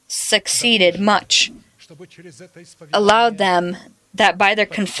succeeded much. Allow them that by their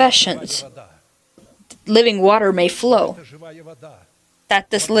confessions living water may flow, that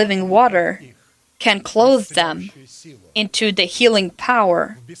this living water can clothe them into the healing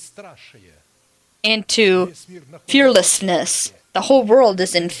power, into fearlessness. The whole world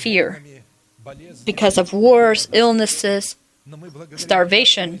is in fear because of wars, illnesses,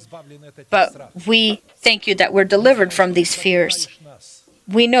 starvation. But we thank you that we're delivered from these fears.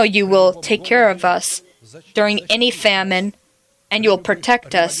 We know you will take care of us during any famine, and you will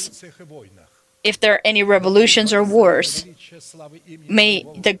protect us if there are any revolutions or wars. May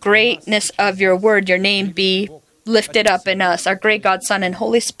the greatness of your word, your name, be lifted up in us, our great God, Son, and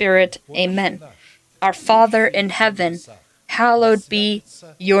Holy Spirit. Amen. Our Father in heaven, hallowed be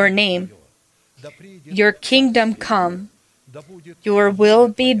your name. Your kingdom come. Your will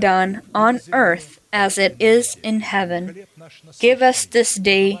be done on earth as it is in heaven. Give us this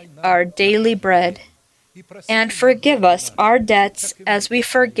day our daily bread, and forgive us our debts as we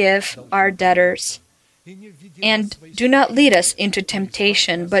forgive our debtors. And do not lead us into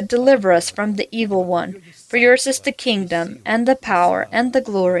temptation, but deliver us from the evil one. For yours is the kingdom, and the power, and the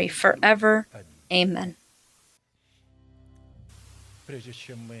glory, forever. Amen.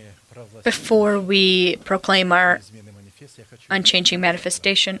 Before we proclaim our unchanging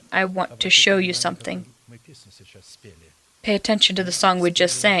manifestation, I want to show you something. Pay attention to the song we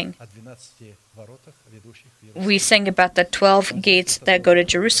just sang. We sang about the 12 gates that go to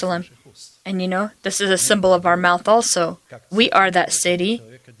Jerusalem. And you know, this is a symbol of our mouth also. We are that city,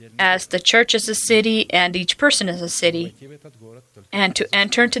 as the church is a city, and each person is a city. And to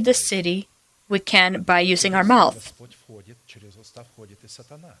enter into this city, We can by using our mouth.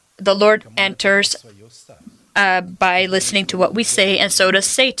 The Lord enters by listening to what we say, and so does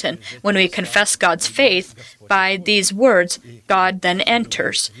Satan. When we confess God's faith by these words, God then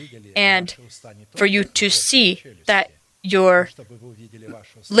enters. And for you to see that your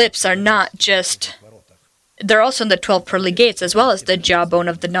lips are not just, they're also in the 12 pearly gates, as well as the jawbone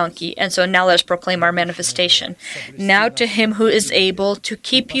of the donkey. And so now let us proclaim our manifestation. Now to him who is able to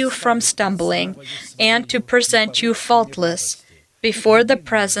keep you from stumbling and to present you faultless before the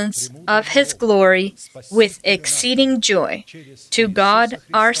presence of his glory with exceeding joy, to God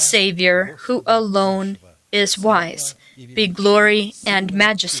our Savior, who alone is wise, be glory and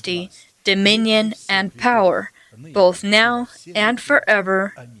majesty, dominion and power, both now and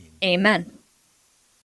forever. Amen.